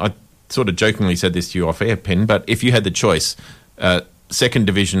 Yeah. I sort of jokingly said this to you off air, Pen, but if you had the choice, second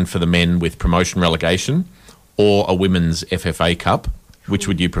division for the men with promotion relegation, or a women's FFA Cup, which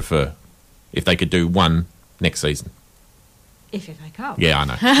would you prefer? If they could do one next season. FFA Cup. Yeah, I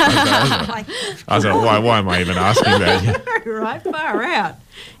know. I was like, why am I even asking that? Right, far out.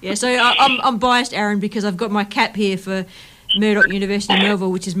 Yeah, so I'm biased, Aaron, because I've got my cap here for Murdoch University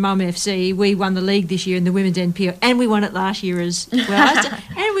Melville, which is Mum FC. We won the league this year in the women's NPL, and we won it last year as well.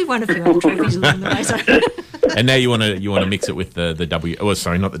 And we won a few other trophies along the way. So. And now you want to mix it with the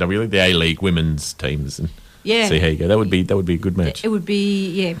the A League women's teams and see how you go. That would be a good match. It would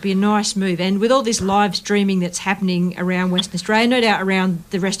be a nice move. And with all this live streaming that's happening around Western Australia, no doubt around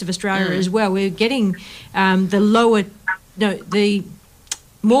the rest of Australia as well, we're getting the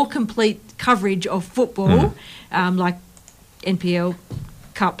more complete coverage of football, like NPL,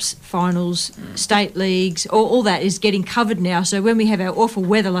 cups, finals, state leagues, all that is getting covered now. So when we have our awful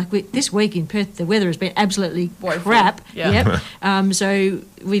weather, like this week in Perth, the weather has been absolutely crap. Yeah. Yep. So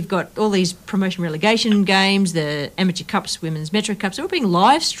we've got all these promotion relegation games, the amateur cups, women's metro cups, they're all being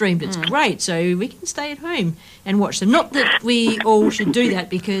live streamed. It's great. So we can stay at home and watch them. Not that we all should do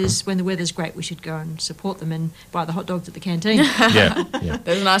that, because when the weather's great, we should go and support them and buy the hot dogs at the canteen. Yeah.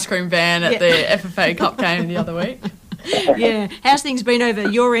 There's an ice cream van at the FFA Cup game the other week. Yeah. How's things been over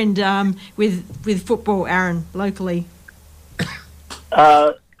your end with football, Aaron, locally?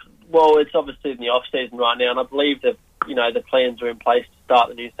 Well, it's obviously in the off season right now, and I believe that the plans are in place to start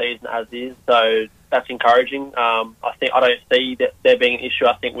the new season as is. So that's encouraging. I don't see that there being an issue.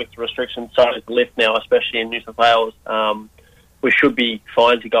 I think with the restrictions starting to lift now, especially in New South Wales, we should be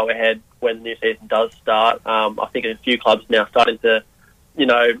fine to go ahead when the new season does start. I think a few clubs now starting to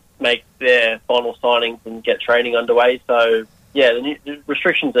make their final signings and get training underway. So the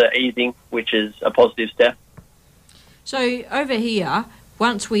restrictions are easing, which is a positive step. So over here,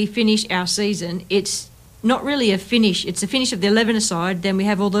 once we finish our season, it's not really a finish. It's a finish of the 11-a-side. Then we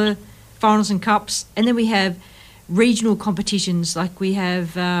have all the finals and cups, and then we have regional competitions like we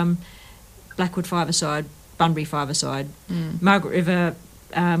have Blackwood 5-a-side, Bunbury 5-a-side, Margaret River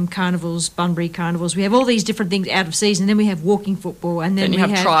Carnivals, Bunbury Carnivals. We have all these different things out of season. Then we have walking football, and then you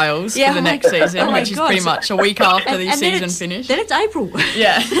have trials for the next season, which is pretty much a week after the season finished. Then it's April.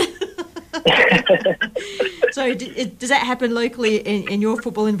 Yeah. So does that happen locally in your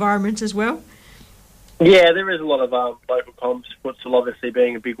football environment as well? Yeah, there is a lot of local comps, futsal obviously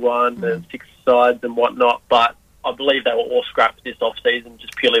being a big one, and 6 sides and whatnot, but I believe they were all scrapped this off-season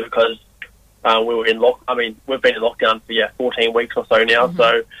just purely because we were in we've been in lockdown for 14 weeks or so now,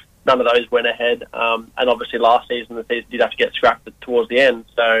 so none of those went ahead. And obviously last season, the season did have to get scrapped towards the end.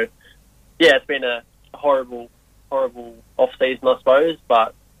 So, yeah, it's been a horrible off-season, I suppose,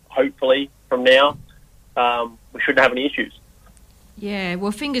 but hopefully from now we shouldn't have any issues. Yeah,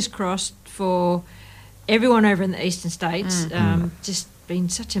 well, fingers crossed for everyone over in the eastern states. Just been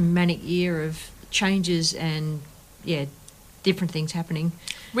such a manic year of changes and, different things happening.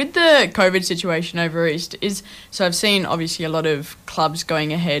 With the COVID situation over East, so I've seen obviously a lot of clubs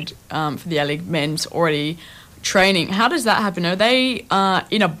going ahead for the A-League men's already training. How does that happen? Are they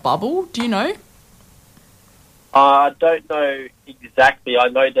in a bubble? Do you know? I don't know exactly. I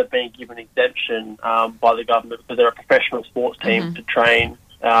know they've been given exemption by the government because they're a professional sports team to train,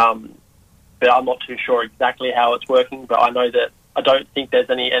 but I'm not too sure exactly how it's working. But I know that I don't think there's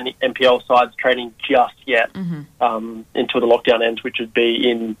any NPL sides training just yet until the lockdown ends, which would be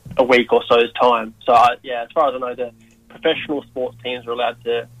in a week or so's time. So, as far as I know, the professional sports teams are allowed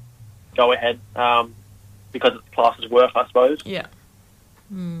to go ahead because it's classed as work, I suppose. Yeah.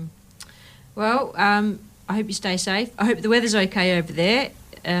 Well, I hope you stay safe. I hope the weather's okay over there.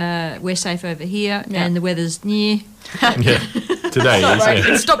 We're safe over here, and the weather's near. Today.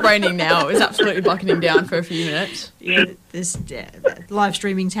 It's stopped raining now. It was absolutely bucketing down for a few minutes. Yeah, this live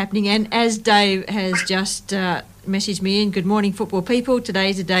streaming's happening, and as Dave has just messaged me in, good morning, football people.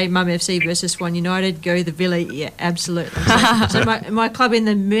 Today's the day, Mum FC versus Swan United. Go the Villa. Yeah, absolutely. So my club in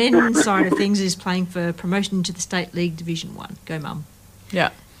the men's side of things is playing for promotion into the State League Division 1. Go, Mum. Yeah.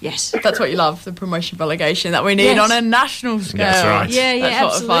 Yes. That's what you love, the promotion relegation that we need on a national scale. That's right. Yeah,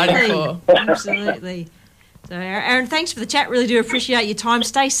 That's what we're fighting for. Absolutely. So, Aaron, thanks for the chat. Really do appreciate your time.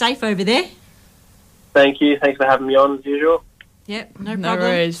 Stay safe over there. Thank you. Thanks for having me on, as usual. Yep, no problem. No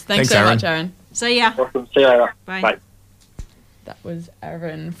worries. Thanks so much, Aaron. See ya. Awesome. See you later. Bye. That was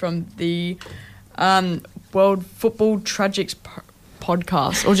Aaron from the World Football Tragics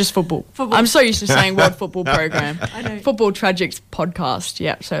podcast, or just football. I'm so used to saying World Football Program. I know. Football Tragics podcast.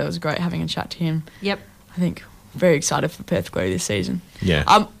 Yep. So it was great having a chat to him. Yep. I think very excited for Perth Glory this season.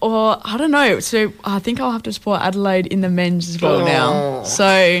 Yeah. Or I don't know. So I think I'll have to support Adelaide in the men's as well now.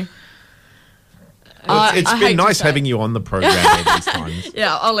 So. It's been nice having you on the program at these times.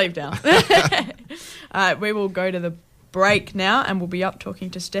 Yeah, I'll leave now. We will go to the break now, and we'll be up talking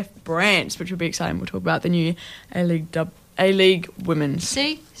to Steph Brantz, which will be exciting. We'll talk about the new A-League Women's.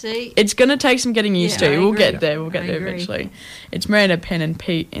 See? It's going to take some getting used to. We'll get there. We'll get there agree. eventually. It's Miranda Penn and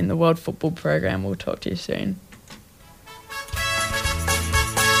Pete in the World Football Program. We'll talk to you soon.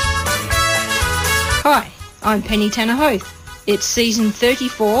 Hi, I'm Penny Tanner-Hoth. It's season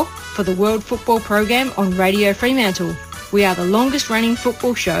 34 for the World Football Program on Radio Fremantle. We are the longest running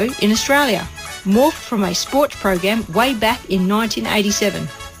football show in Australia, morphed from a sports program way back in 1987.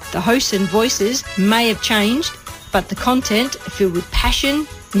 The hosts and voices may have changed, but the content filled with passion,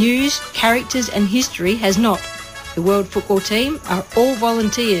 news, characters and history has not. The World Football team are all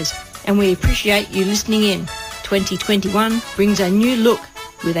volunteers, and we appreciate you listening in. 2021 brings a new look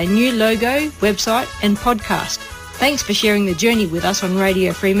with a new logo, website and podcast. Thanks for sharing the journey with us on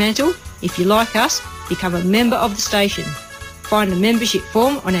Radio Fremantle. If you like us, become a member of the station. Find a membership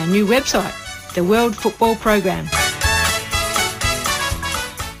form on our new website, the World Football Program.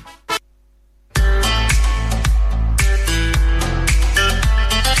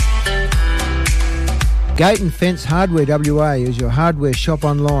 Gate and Fence Hardware WA is your hardware shop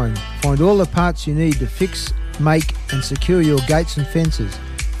online. Find all the parts you need to fix, make and secure your gates and fences.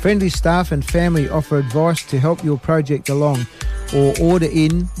 Friendly staff and family offer advice to help your project along or order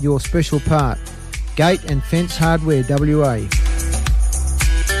in your special part. Gate and Fence Hardware WA.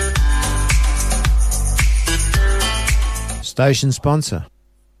 Station sponsor.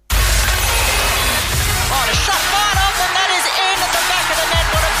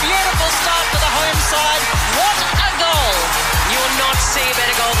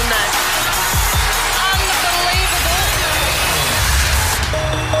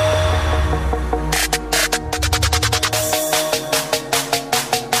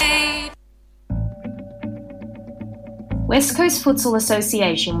 West Coast Futsal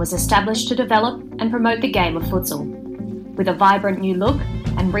Association was established to develop and promote the game of futsal. With a vibrant new look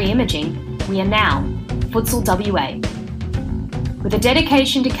and re-imaging, we are now Futsal WA. With a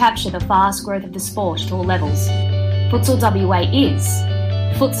dedication to capture the fast growth of the sport at all levels, Futsal WA is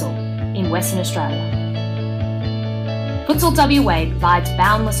futsal in Western Australia. Futsal WA provides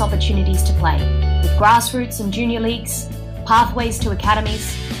boundless opportunities to play, with grassroots and junior leagues, pathways to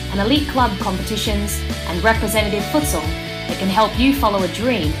academies, and elite club competitions and representative futsal that can help you follow a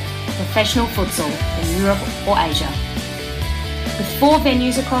dream of professional futsal in Europe or Asia. With 4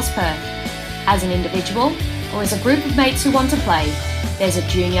 venues across Perth, as an individual or as a group of mates who want to play, there's a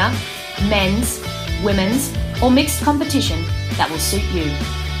junior, men's, women's or mixed competition that will suit you.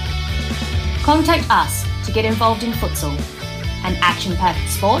 Contact us to get involved in futsal, an action-packed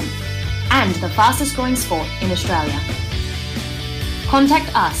sport and the fastest growing sport in Australia.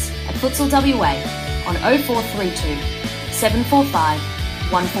 Contact us at Futsal WA on 0432 745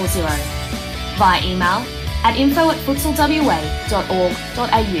 140, via email at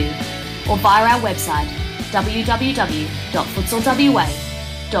info@futsalwa.org.au or via our website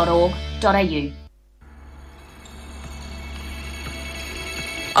www.futsalwa.org.au.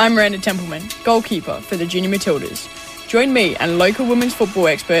 I'm Miranda Templeman, goalkeeper for the Junior Matildas. Join me and local women's football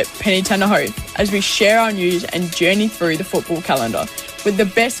expert Penny Tannerhoth as we share our news and journey through the football calendar with the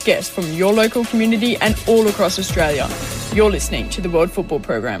best guests from your local community and all across Australia. You're listening to the World Football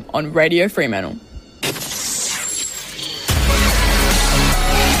Program on Radio Fremantle.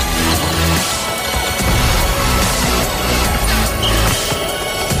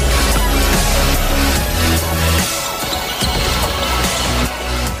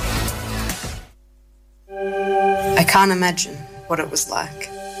 I can't imagine what it was like.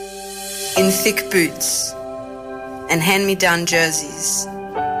 In thick boots and hand-me-down jerseys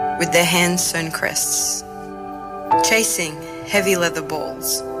with their hand-sewn crests, chasing heavy leather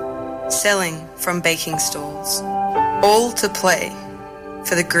balls, selling from baking stalls, all to play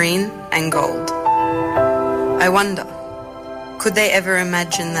for the green and gold. I wonder, could they ever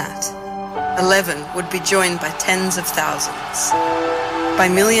imagine that 11 would be joined by tens of thousands, by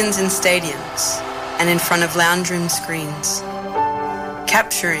millions in stadiums and in front of lounge room screens,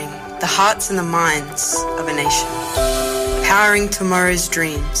 capturing the hearts and the minds of a nation, powering tomorrow's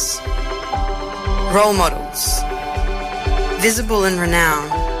dreams. Role models, visible and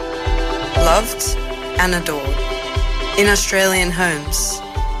renowned, loved and adored, in Australian homes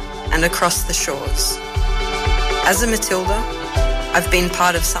and across the shores. As a Matilda, I've been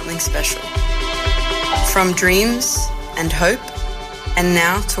part of something special. From dreams and hope, and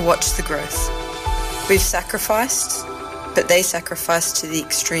now to watch the growth. We've sacrificed, but they sacrificed to the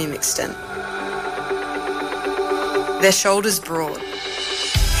extreme extent. Their shoulders broad,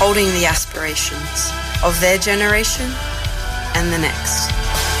 holding the aspirations of their generation and the next.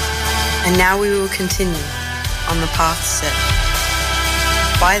 And now we will continue on the path set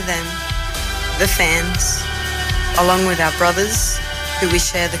by them, the fans, along with our brothers who we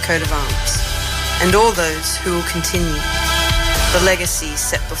share the coat of arms, and all those who will continue the legacy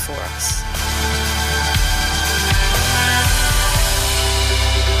set before us.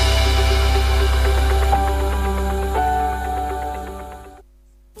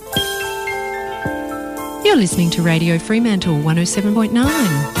 You're listening to Radio Fremantle 107.9.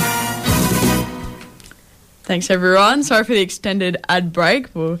 Thanks, everyone. Sorry for the extended ad break.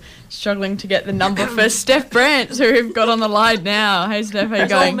 We're struggling to get the number for Steph Brandt, who we've got on the line now. Hey, Steph, how you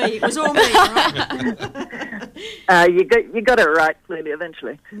going? It was all me, right? You got it right, clearly,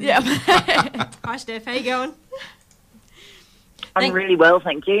 eventually. Yeah. Hi, Steph. How you going? I'm really well,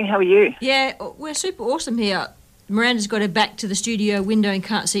 thank you. How are you? Yeah, we're super awesome here. Miranda's got her back to the studio window and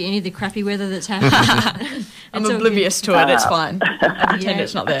can't see any of the crappy weather that's happening. I'm oblivious to it. It's fine. Pretend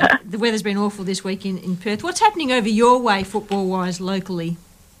it's not there. The weather's been awful this week in Perth. What's happening over your way, football-wise, locally?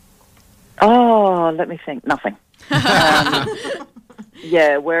 Oh, let me think. Nothing.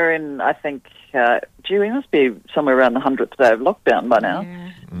 Yeah, we're in, I think, we must be somewhere around the 100th day of lockdown by now,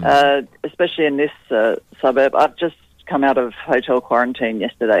 especially in this suburb. I've just come out of hotel quarantine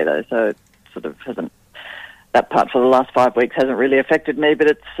yesterday, though, so it sort of hasn't, that part for the last 5 weeks hasn't really affected me, but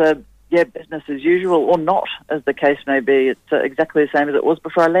it's, business as usual, or not, as the case may be. It's exactly the same as it was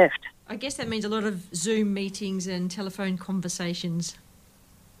before I left. I guess that means a lot of Zoom meetings and telephone conversations.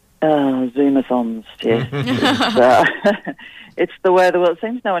 Zoomathons, yes. It's the way the world. It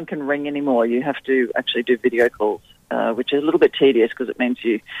seems no one can ring anymore. You have to actually do video calls, which is a little bit tedious because it means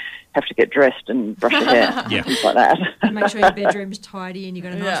you have to get dressed and brush your hair, things like that. And make sure your bedroom's tidy and you've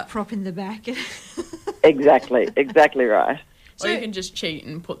got a nice prop in the back. Exactly right. Or you can just cheat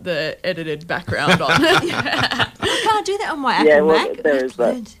and put the edited background on. I can't do that on my Apple Mac. There is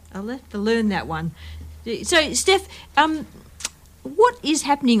that. I'll have to learn that one. So, Steph, what is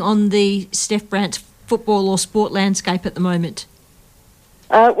happening on the Steph Brandt's football or sport landscape at the moment?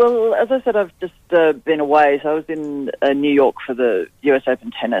 Well, as I said, I've just been away. So I was in New York for the US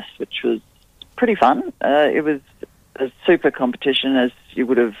Open Tennis, which was pretty fun. It was a super competition, as you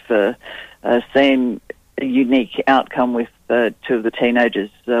would have seen. A unique outcome with two of the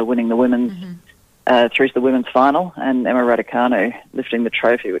teenagers winning the women's through to the women's final, and Emma Raducanu lifting the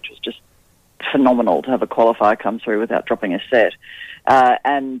trophy, which was just phenomenal to have a qualifier come through without dropping a set.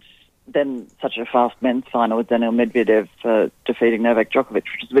 And then such a fast men's final with Daniil Medvedev defeating Novak Djokovic,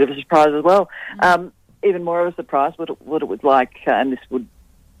 which is a bit of a surprise as well. Even more of a surprise what it was like, and this would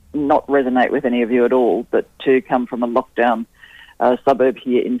not resonate with any of you at all, but to come from a lockdown suburb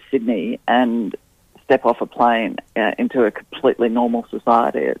here in Sydney and step off a plane into a completely normal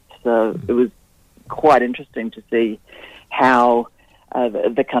society. It was quite interesting to see how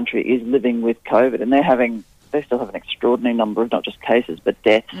the country is living with COVID, and they still have an extraordinary number of not just cases but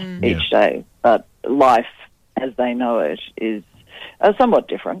deaths each day. But life, as they know it, is somewhat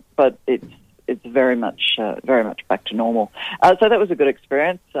different, but it's very much back to normal. So that was a good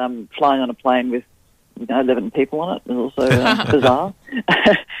experience. Flying on a plane with 11 people on it was also bizarre,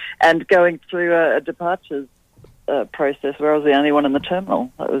 and going through a departures process where I was the only one in the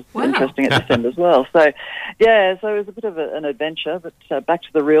terminal. That was interesting at this end as well. So, yeah, so it was a bit of an adventure, but back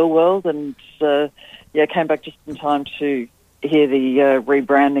to the real world, and came back just in time to hear the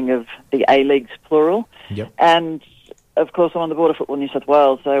rebranding of the A-Leagues, plural. Yep. And, of course, I'm on the Board of Football New South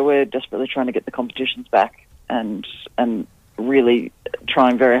Wales, so we're desperately trying to get the competitions back and really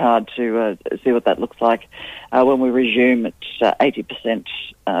trying very hard to see what that looks like when we resume at 80%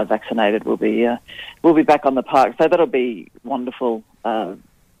 vaccinated. We'll be back on the park, so that'll be wonderful to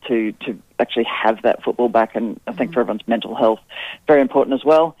actually have that football back, and I think for everyone's mental health, very important as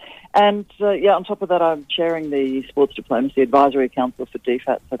well. And on top of that, I'm chairing the Sports Diplomacy Advisory Council for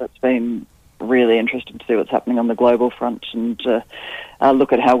DFAT, so that's been really interesting to see what's happening on the global front and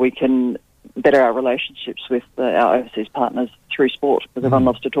look at how we can better our relationships with our overseas partners through sport, because everyone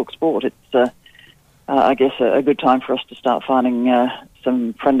loves to talk sport. It's, I guess, a good time for us to start finding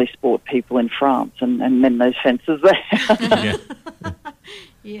some friendly sport people in France and mend those fences there.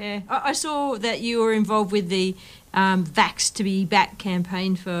 Yeah, I saw that you were involved with the Vax to be Back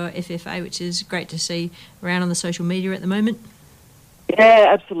campaign for FFA, which is great to see around on the social media at the moment. Yeah,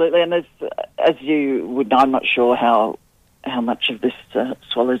 absolutely. And as you would know, I'm not sure how much of this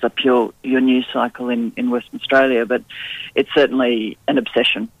swallows up your news cycle in Western Australia, but it's certainly an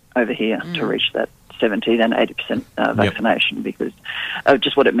obsession over here to reach that 70 and 80% vaccination because of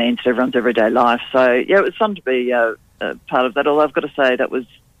just what it means to everyone's everyday life. So, yeah, it was fun to be part of that. Although I've got to say that was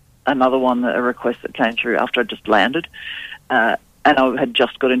another one, a request that came through after I just landed. And I had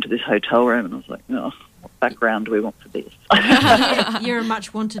just got into this hotel room and I was like, no, what background do we want for this? You're a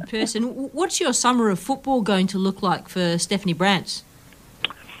much wanted person. What's your summer of football going to look like for Stephanie Brandts?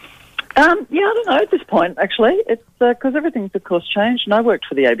 I don't know at this point, actually. It's because everything's, of course, changed. And I worked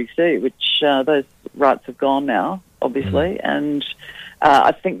for the ABC, which those rights have gone now, obviously. And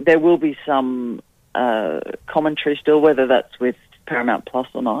I think there will be some commentary still, whether that's with Paramount Plus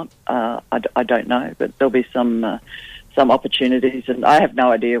or not. I don't know, but there'll be some opportunities. And I have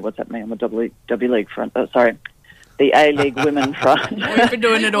no idea what's happening on the W League front. The A-League women front. We've been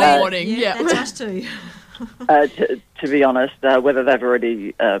doing it all morning. Yeah, that's us too. To be honest, whether they've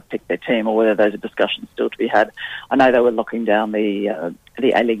already picked their team or whether those are discussions still to be had. I know they were locking down the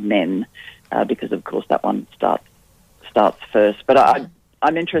A-League men because, of course, that one starts first. But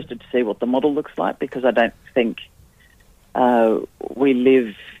I'm interested to see what the model looks like because I don't think we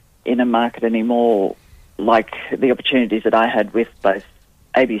live in a market anymore like the opportunities that I had with both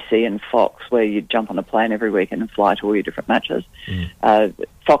ABC and Fox, where you'd jump on a plane every weekend and fly to all your different matches.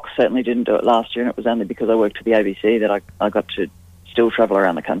 Fox certainly didn't do it last year, and it was only because I worked for the ABC that I got to still travel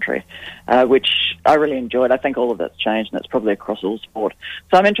around the country, which I really enjoyed. I think all of that's changed, and that's probably across all sport.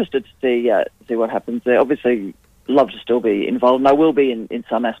 So I'm interested to see what happens there. Obviously, love to still be involved, and I will be in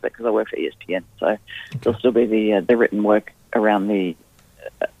some aspect because I work for ESPN, so there'll still be the written work around the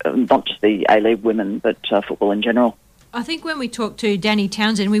not just the A-League women, but football in general. I think when we talked to Danny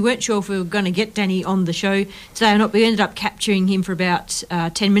Townsend, we weren't sure if we were going to get Danny on the show today or not, but we ended up capturing him for about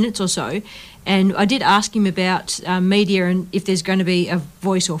 10 minutes or so. And I did ask him about media and if there's going to be a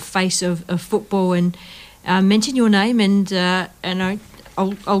voice or face of football, and mention your name, and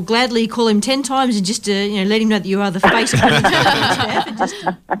I'll gladly call him 10 times and just let him know that you are the face of it.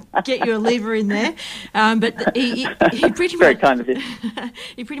 get you a lever in there. But he pretty Very much kind of you.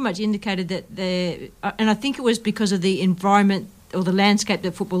 he pretty much indicated that and I think it was because of the environment or the landscape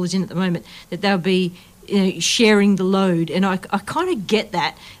that football is in at the moment, that they'll be sharing the load. And I kind of get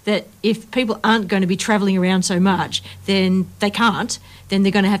that if people aren't going to be travelling around so much, then they can't. Then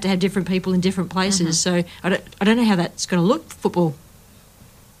they're going to have different people in different places. So I don't know how that's going to look for football.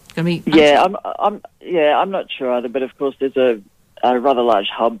 It's going to be I'm not sure either. But of course, there's a rather large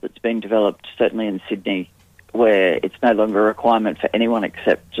hub that's being developed, certainly in Sydney, where it's no longer a requirement for anyone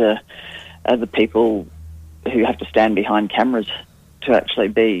except the people who have to stand behind cameras to actually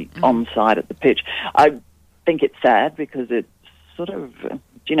be on site at the pitch. I think it's sad because it's sort of, do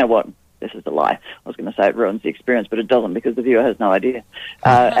you know what? This is a lie. I was going to say it ruins the experience, but it doesn't because the viewer has no idea.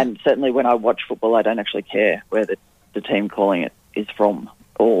 And certainly when I watch football, I don't actually care where the team calling it is from,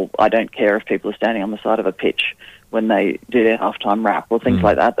 or I don't care if people are standing on the side of a pitch when they do their halftime rap or things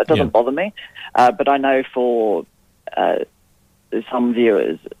like that. That doesn't bother me. But I know for some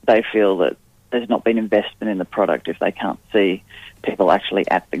viewers, they feel that there's not been investment in the product if they can't see people actually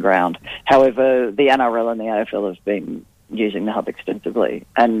at the ground. However, the NRL and the AFL have been using the hub extensively.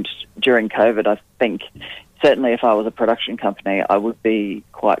 And during COVID, I think, certainly if I was a production company, I would be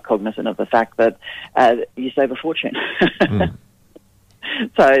quite cognizant of the fact that you save a fortune.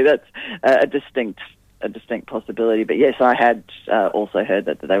 So that's a distinct possibility. But yes, I had also heard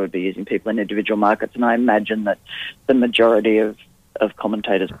that they would be using people in individual markets, and I imagine that the majority of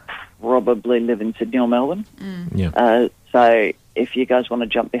commentators probably live in Sydney or Melbourne. So if you guys want to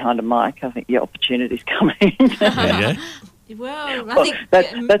jump behind a mic, I think your opportunity's coming. Well, I think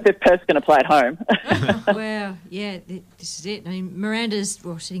that's if Perth's going to play at home. Well, yeah, this is it. I mean, Miranda's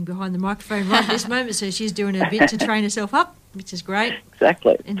sitting behind the microphone right at this moment, so she's doing a bit to train herself up, which is great.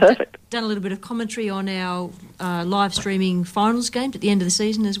 Exactly, and perfect. Done a little bit of commentary on our live streaming finals games at the end of the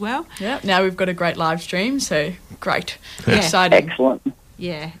season as well. Yeah, now we've got a great live stream, so great, exciting, excellent.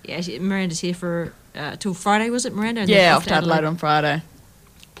 Yeah. Miranda's here for till Friday, was it, Miranda? And yeah, off to Adelaide on Friday.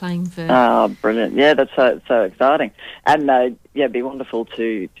 Playing for... Oh, brilliant. Yeah, that's so exciting. And, it'd be wonderful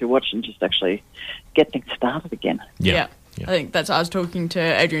to watch and just actually get things started again. Yeah. I think I was talking to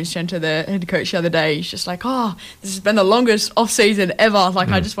Adrian Stenter, the head coach, the other day. He's just like, this has been the longest off-season ever. Like,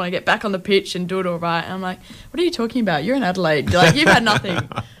 I just want to get back on the pitch and do it all right. And I'm like, what are you talking about? You're in Adelaide. Like, you've had nothing.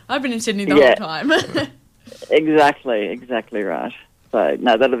 I've been in Sydney the whole time. Exactly right. So,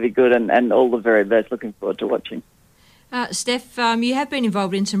 no, that'll be good, and all the very best. Looking forward to watching. Steph, you have been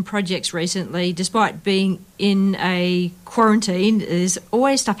involved in some projects recently. Despite being in a quarantine, there's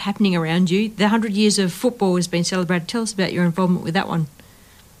always stuff happening around you. The 100 years of football has been celebrated. Tell us about your involvement with that one.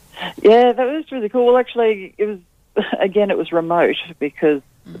 Yeah, that was really cool. Well, actually, it was remote because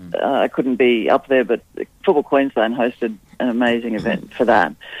I couldn't be up there, but Football Queensland hosted an amazing event for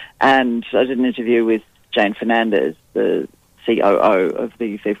that. And I did an interview with Jane Fernandez, the COO of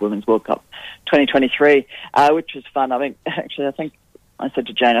the FIFA Women's World Cup 2023, which was fun. I mean, actually, I think I said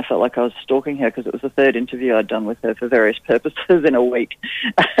to Jane I felt like I was stalking her because it was the third interview I'd done with her for various purposes in a week.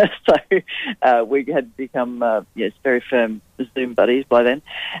 So we had become, very firm Zoom buddies by then.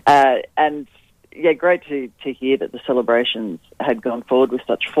 And, yeah, great to hear that the celebrations had gone forward with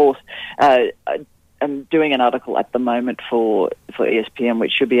such force. I'm doing an article at the moment for ESPN,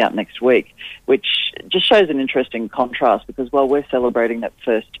 which should be out next week, which just shows an interesting contrast because while we're celebrating that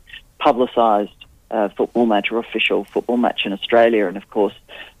first publicised football match or official football match in Australia, and of course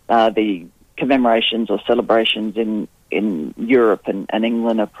the commemorations or celebrations in Europe and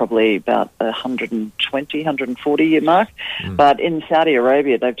England are probably about 120, 140 year mark. But in Saudi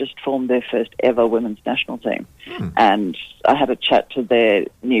Arabia, they've just formed their first ever women's national team. And I had a chat to their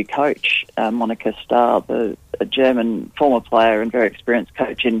new coach, Monica Stahl, a German former player and very experienced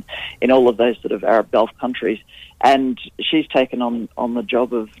coach in all of those sort of Arab Gulf countries. And she's taken on the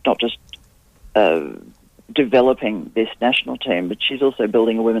job of not just developing this national team, but she's also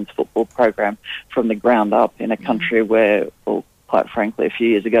building a women's football program from the ground up in a country where, well, quite frankly, a few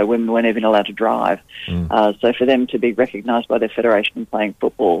years ago, women weren't even allowed to drive. So for them to be recognised by their federation in playing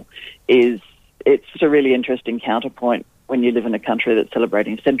football it's a really interesting counterpoint when you live in a country that's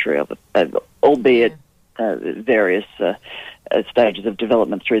celebrating a century of it, albeit various stages of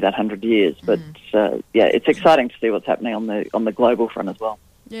development through that 100 years. But it's exciting to see what's happening on the global front as well.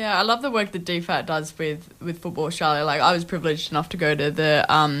 Yeah, I love the work that DFAT does with Football Australia. Like, I was privileged enough to go to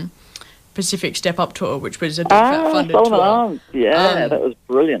the Pacific Step Up Tour, which was a DFAT-funded tour. Yeah, that was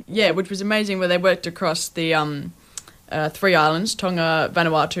brilliant. Yeah, which was amazing, where they worked across the 3 islands, Tonga,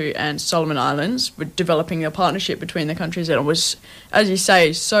 Vanuatu and Solomon Islands, with developing a partnership between the countries. And it was, as you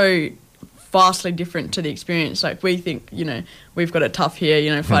say, so vastly different to the experience. Like, we think, you know, we've got it tough here, you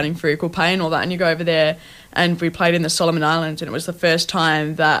know, fighting for equal pay and all that, and you go over there, and we played in the Solomon Islands, and it was the first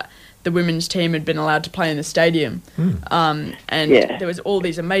time that the women's team had been allowed to play in the stadium. There was all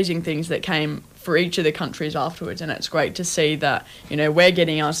these amazing things that came for each of the countries afterwards, and it's great to see that, you know, we're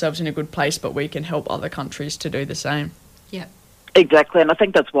getting ourselves in a good place, but we can help other countries to do the same. Yeah. Exactly, and I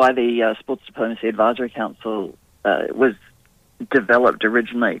think that's why the Sports Diplomacy Advisory Council was developed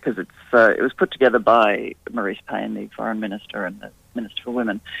originally, because it was put together by Maurice Payne, the Foreign Minister and the Minister for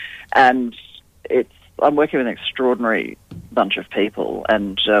Women, and I'm working with an extraordinary bunch of people,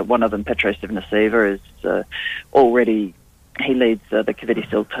 and one of them, Petro Sivanasiva, is already... He leads the Cavite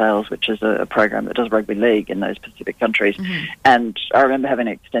Silktails, which is a program that does rugby league in those Pacific countries. And I remember having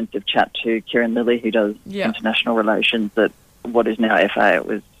an extensive chat to Kieran Lilly, who does international relations at what is now FA. It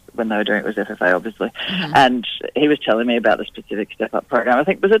was, when they were doing it, was FFA, obviously. And he was telling me about the specific step-up program. I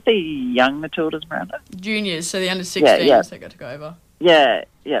think, was it the young Matildas, Miranda? Juniors, so the under-16s that got to go over. Yeah.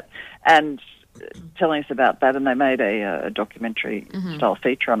 And telling us about that, and they made a documentary-style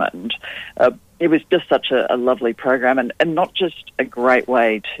feature on it, and it was just such a lovely program, and not just a great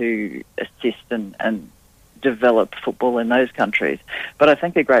way to assist and develop football in those countries, but I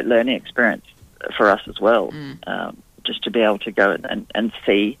think a great learning experience for us as well, just to be able to go and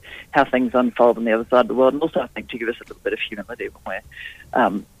see how things unfold on the other side of the world, and also I think to give us a little bit of humility when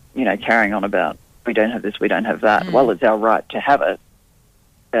we're, you know, carrying on about we don't have this, we don't have that. Well, it's our right to have it.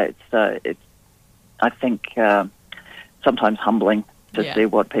 It's I think sometimes humbling to see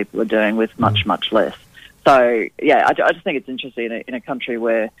what people are doing with much, much less. So, yeah, I just think it's interesting in a country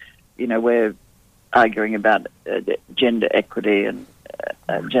where, you know, we're arguing about gender equity and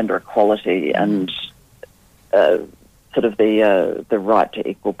gender equality and sort of the right to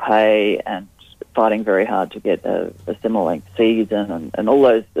equal pay and fighting very hard to get a similar length season and all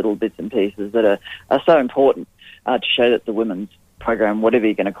those little bits and pieces that are so important to show that the women's program, whatever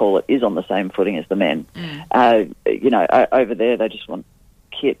you're going to call it, is on the same footing as the men. You know, over there they just want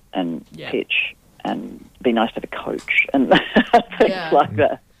kit and pitch and be nice to the coach and things like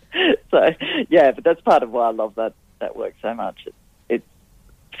that. So, yeah, but that's part of why I love that work so much. It's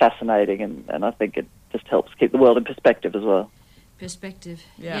fascinating, and I think it just helps keep the world in perspective as well. Perspective,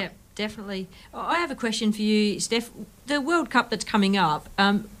 yeah, definitely. I have a question for you, Steph. The World Cup that's coming up,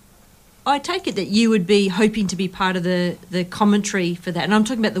 I take it that you would be hoping to be part of the commentary for that. And I'm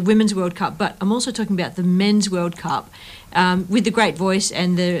talking about the Women's World Cup, but I'm also talking about the Men's World Cup with the great voice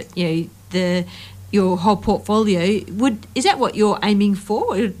and your whole portfolio. Is that what you're aiming for?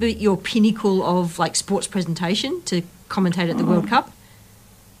 Would it be your pinnacle of like sports presentation to commentate at the World Cup?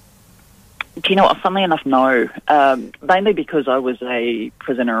 Do you know what? Funnily enough, no. Mainly because I was a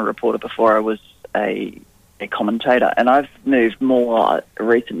presenter and reporter before I was a commentator, and I've moved more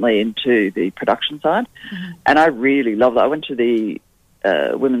recently into the production side, and I really love that. I went to the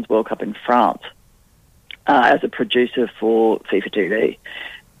Women's World Cup in France as a producer for FIFA TV,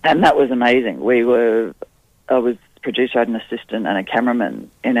 and that was amazing. I was producer, I had an assistant and a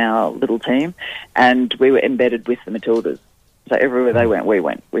cameraman in our little team, and we were embedded with the Matildas. So everywhere they went, we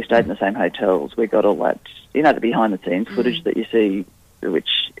went. We stayed in the same hotels. We got all that, you know, the behind-the-scenes footage that you see, which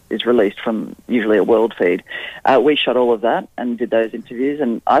is released from usually a world feed. We shot all of that and did those interviews,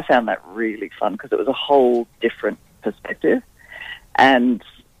 and I found that really fun because it was a whole different perspective. And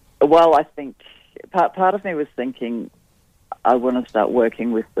while I think part of me was thinking I want to start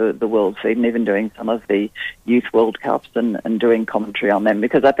working with the world feed and even doing some of the youth World Cups and doing commentary on them,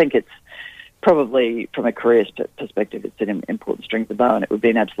 because I think it's probably, from a career perspective, it's an important string to the bow, and it would be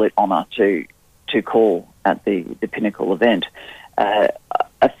an absolute honour to call at the pinnacle event.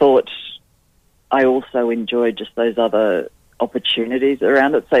 I thought I also enjoyed just those other opportunities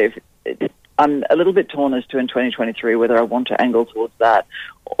around it. So I'm a little bit torn as to in 2023 whether I want to angle towards that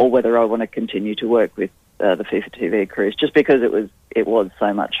or whether I want to continue to work with the FIFA TV cruise, just because it was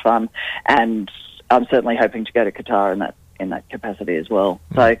so much fun, and I'm certainly hoping to go to Qatar in that capacity as well.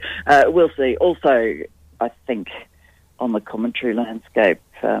 So we'll see. Also, I think on the commentary landscape,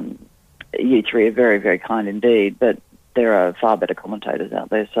 you three are very, very kind indeed, but there are far better commentators out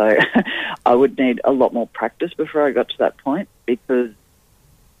there. So I would need a lot more practice before I got to that point, because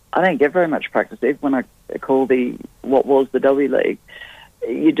I don't get very much practice. Even when I call what was the W League,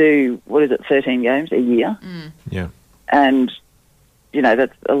 you do, 13 games a year? Yeah. And, you know,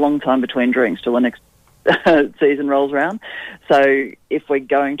 that's a long time between drinks till the next season rolls around. So if we're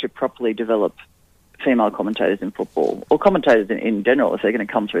going to properly develop female commentators in football, or commentators in general, if they're going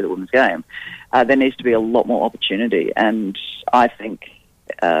to come through the women's game, there needs to be a lot more opportunity. And I think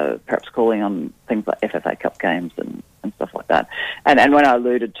perhaps calling on things like FFA Cup games and stuff like that. And when I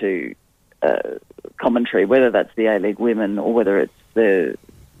alluded to commentary, whether that's the A-League women or whether it's the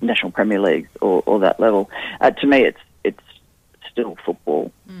National Premier Leagues or that level. To me, it's still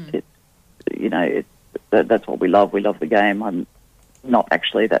football. It's, you know, that's what we love. We love the game. I'm not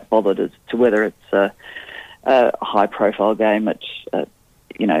actually that bothered as to whether it's a high-profile game at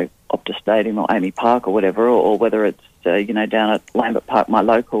you know, Optus Stadium or Amy Park or whatever, or whether it's you know, down at Lambert Park, my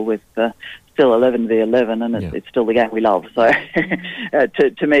local, with still 11 v 11, and it's still the game we love. So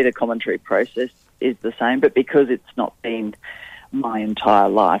to me, the commentary process is the same, but because it's not been my entire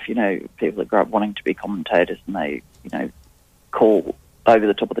life, you know, people that grow up wanting to be commentators and they, you know, call over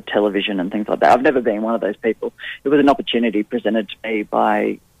the top of the television and things like that. I've never been one of those people. It was an opportunity presented to me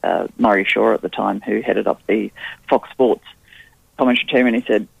by Murray Shaw at the time, who headed up the Fox Sports commentary team, and he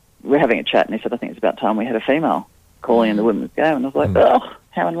said, we're having a chat, and he said, I think it's about time we had a female calling in the women's game. And I was like, oh,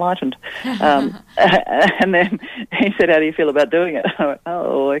 how enlightened. And then he said, how do you feel about doing it? I went,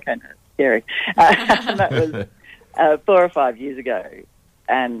 oh, okay, no, it's scary. And that was 4 or 5 years ago.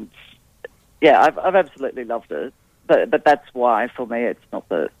 And, yeah, I've absolutely loved it. But that's why, for me, it's not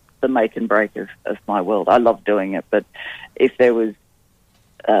the make and break of my world. I love doing it, but if there was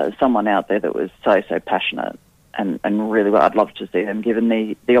someone out there that was so passionate and really well, I'd love to see them given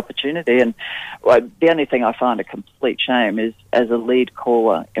the opportunity. And the only thing I find a complete shame is, as a lead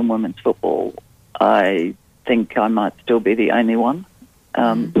caller in women's football, I think I might still be the only one,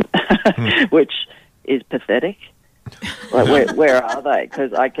 which is pathetic. Like, where are they?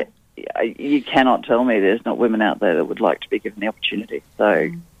 Because you cannot tell me there's not women out there that would like to be given the opportunity. So,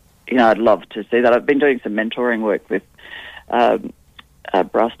 you know, I'd love to see that. I've been doing some mentoring work with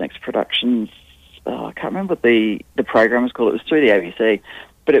Brass Necks Productions. I can't remember what the program was called. It was through the ABC,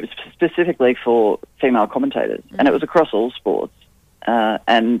 but it was specifically for female commentators, and it was across all sports.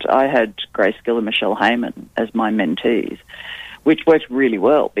 And I had Grace Gill and Michelle Heyman as my mentees, which worked really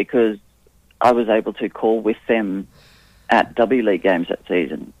well because I was able to call with them at W League games that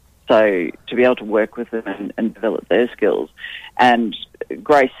season. So to be able to work with them and develop their skills. And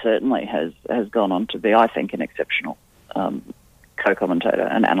Grace certainly has gone on to be, I think, an exceptional co-commentator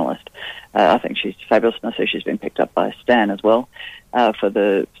and analyst. I think she's fabulous, and I see she's been picked up by Stan as well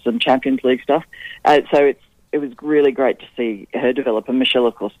for some Champions League stuff. So it was really great to see her develop. And Michelle,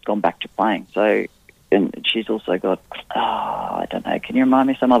 of course, has gone back to playing. So, and she's also got, I don't know, can you remind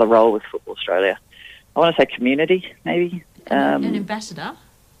me some other role with Football Australia? I want to say community, maybe. An ambassador?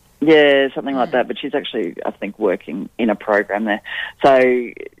 Yeah, something like that. But she's actually, I think, working in a program there. So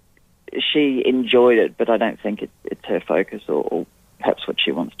she enjoyed it, but I don't think it's her focus or perhaps what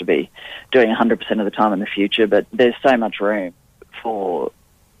she wants to be doing 100% of the time in the future. But there's so much room for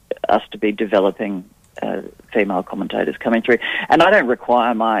us to be developing female commentators coming through. And I don't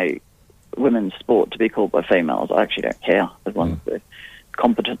require my women's sport to be called by females. I actually don't care, as long as they're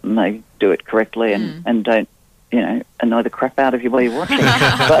competent and they do it correctly and don't, you know, annoy the crap out of you while you're watching.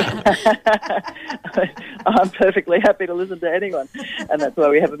 But I'm perfectly happy to listen to anyone, and that's why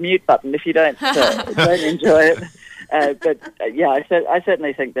we have a mute button if you don't enjoy it. Yeah, I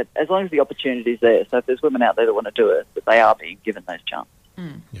certainly think that as long as the opportunity's there, so if there's women out there that want to do it, that they are being given those chances.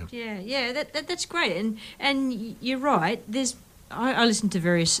 Yeah, that's great, and you're right. I listen to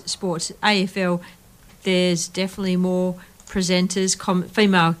various sports. AFL, there's definitely more presenters,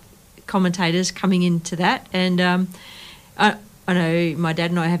 female commentators coming into that, and I know my dad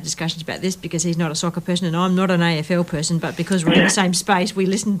and I have discussions about this because he's not a soccer person and I'm not an AFL person, but because we're in the same space, we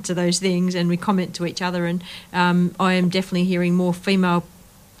listen to those things and we comment to each other, and I am definitely hearing more female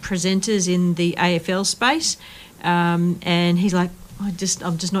presenters in the AFL space, and he's like, I'm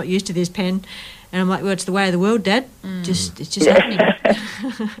just not used to this, Pen. And I'm like, well, it's the way of the world, Dad. It's just happening.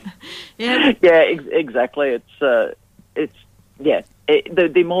 Exactly. The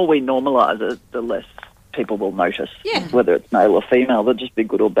more we normalise it, the less people will notice. Yeah. Whether it's male or female, they'll just be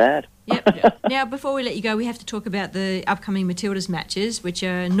good or bad. Yep. Now, before we let you go, we have to talk about the upcoming Matildas matches, which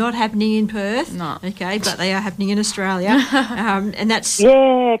are not happening in Perth. No. Okay, but they are happening in Australia. And that's...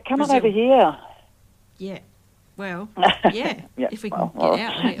 Yeah, come on over here. Yeah. Well, yeah. If we can get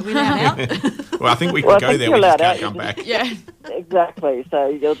out. Are we allowed out? Well, I think we can go there. We just can't come back. Yeah. Exactly. So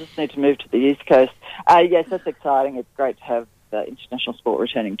you'll just need to move to the East Coast. Yes, that's exciting. It's great to have international sport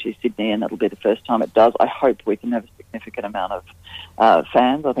returning to Sydney, and it'll be the first time it does. I hope we can have a significant amount of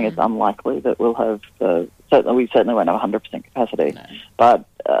fans. I think it's unlikely that we'll have... we certainly won't have 100% capacity. No. But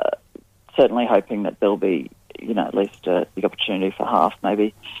certainly hoping that there'll be, you know, at least the opportunity for half,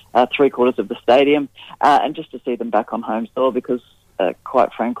 maybe 3/4 of the stadium, and just to see them back on home soil, because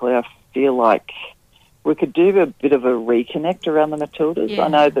quite frankly, I feel like we could do a bit of a reconnect around the Matildas. Yeah, I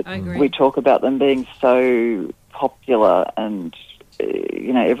know that we talk about them being so popular and,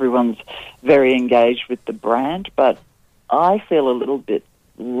 you know, everyone's very engaged with the brand, but I feel a little bit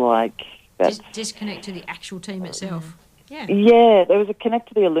like that. Disconnect to the actual team itself. Yeah. Yeah, there was a connect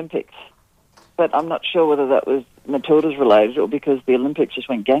to the Olympics, but I'm not sure whether that was Matilda's related or because the Olympics just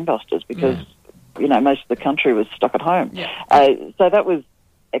went gangbusters because, most of the country was stuck at home. Yeah. So that was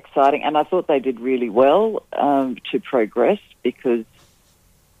exciting, and I thought they did really well to progress because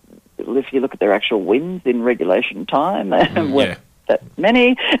if you look at their actual wins in regulation time, weren't that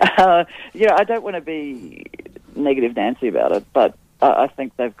many. I don't want to be negative Nancy about it, but I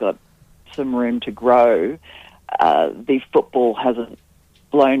think they've got some room to grow. The football hasn't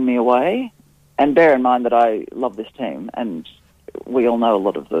blown me away, and bear in mind that I love this team, and we all know a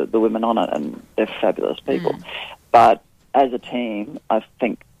lot of the women on it, and they're fabulous people. But as a team, I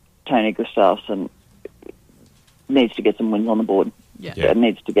think Tony Gustafsson needs to get some wins on the board. Yeah.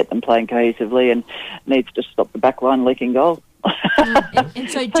 Needs to get them playing cohesively and needs to stop the back line leaking goals. And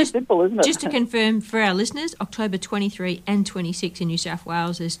so just simple, isn't it? Just to confirm for our listeners, October 23 and 26 in New South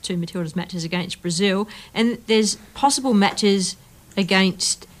Wales, there's 2 Matildas matches against Brazil, and there's possible matches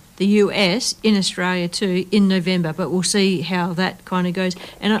against the US in Australia too in November, but we'll see how that kind of goes.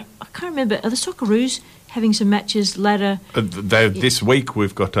 And I can't remember, are the Socceroos having some matches later? This week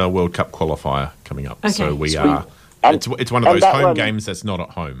we've got a World Cup qualifier coming up, Okay, so we sweet. are. It's one of those home games that's not at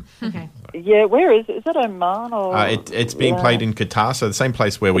home. Okay. Yeah, where is that Oman or? It's being played in Qatar, so the same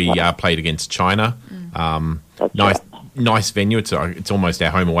place where we played against China. Nice venue. It's almost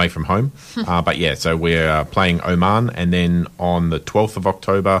our home away from home. But yeah, so we're playing Oman, and then on the 12th of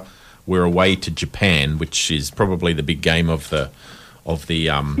October we're away to Japan, which is probably the big game of the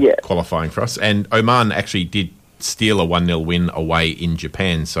qualifying for us. And Oman actually did steal a 1-0 win away in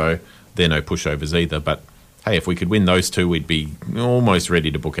Japan, so they're no pushovers either. But hey, if we could win those two, we'd be almost ready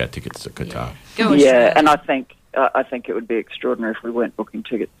to book our tickets to Qatar. Yeah, and I think it would be extraordinary if we weren't booking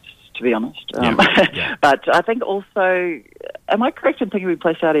tickets, to be honest. But I think also, am I correct in thinking we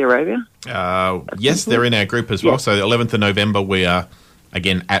play Saudi Arabia? Yes, they're in our group as well. So the 11th of November, we are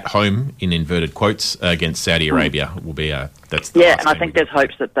again at home in inverted quotes against Saudi Arabia. Will be that's the and I think there's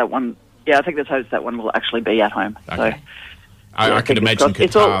hopes that one. Yeah, I think there's hopes that one will actually be at home. Okay. So. I could imagine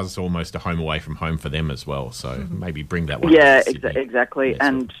Qatar's almost a home away from home for them as well, so maybe bring that one. Yeah, exactly.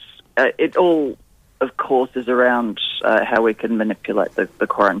 And it all, of course, is around how we can manipulate the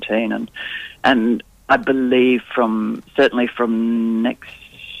quarantine. And I believe certainly from next,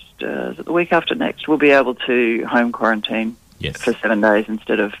 is it the week after next, we'll be able to home quarantine for 7 days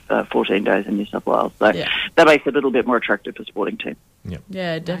instead of 14 days in New South Wales. So that makes it a little bit more attractive for sporting team.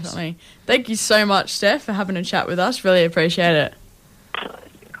 Yeah, definitely. Thank you so much, Steph, for having a chat with us. Really appreciate it.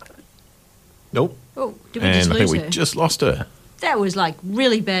 Nope. Oh, did we and just I lose think her? we just lost her. That was like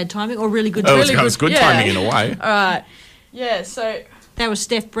really bad timing or really good Oh, timing. it was good timing in a way. All right. Yeah, so that was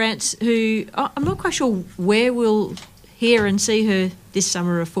Steph Brantz, who I'm not quite sure where we'll hear and see her this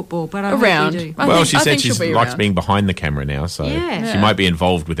summer of football, but I hope we do. Well, she said she likes being behind the camera now, so Yeah. she might be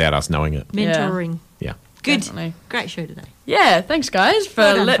involved without us knowing it. Mentoring. Yeah. Good. Definitely. Great show today. Yeah, thanks, guys, for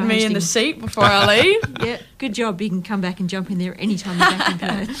Well done letting for me in hosting. the seat before I leave. Yeah, good job. You can come back and jump in there anytime you're back in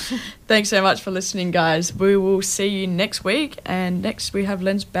Perth. Thanks so much for listening, guys. We will see you next week, and next we have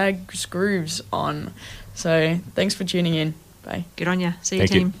Len's Bag Grooves on. So thanks for tuning in. Bye. Good on ya. See you,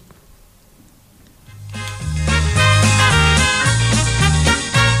 Thank you. team.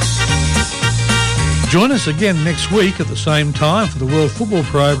 Join us again next week at the same time for the World Football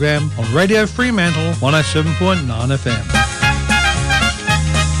Program on Radio Fremantle 107.9 FM.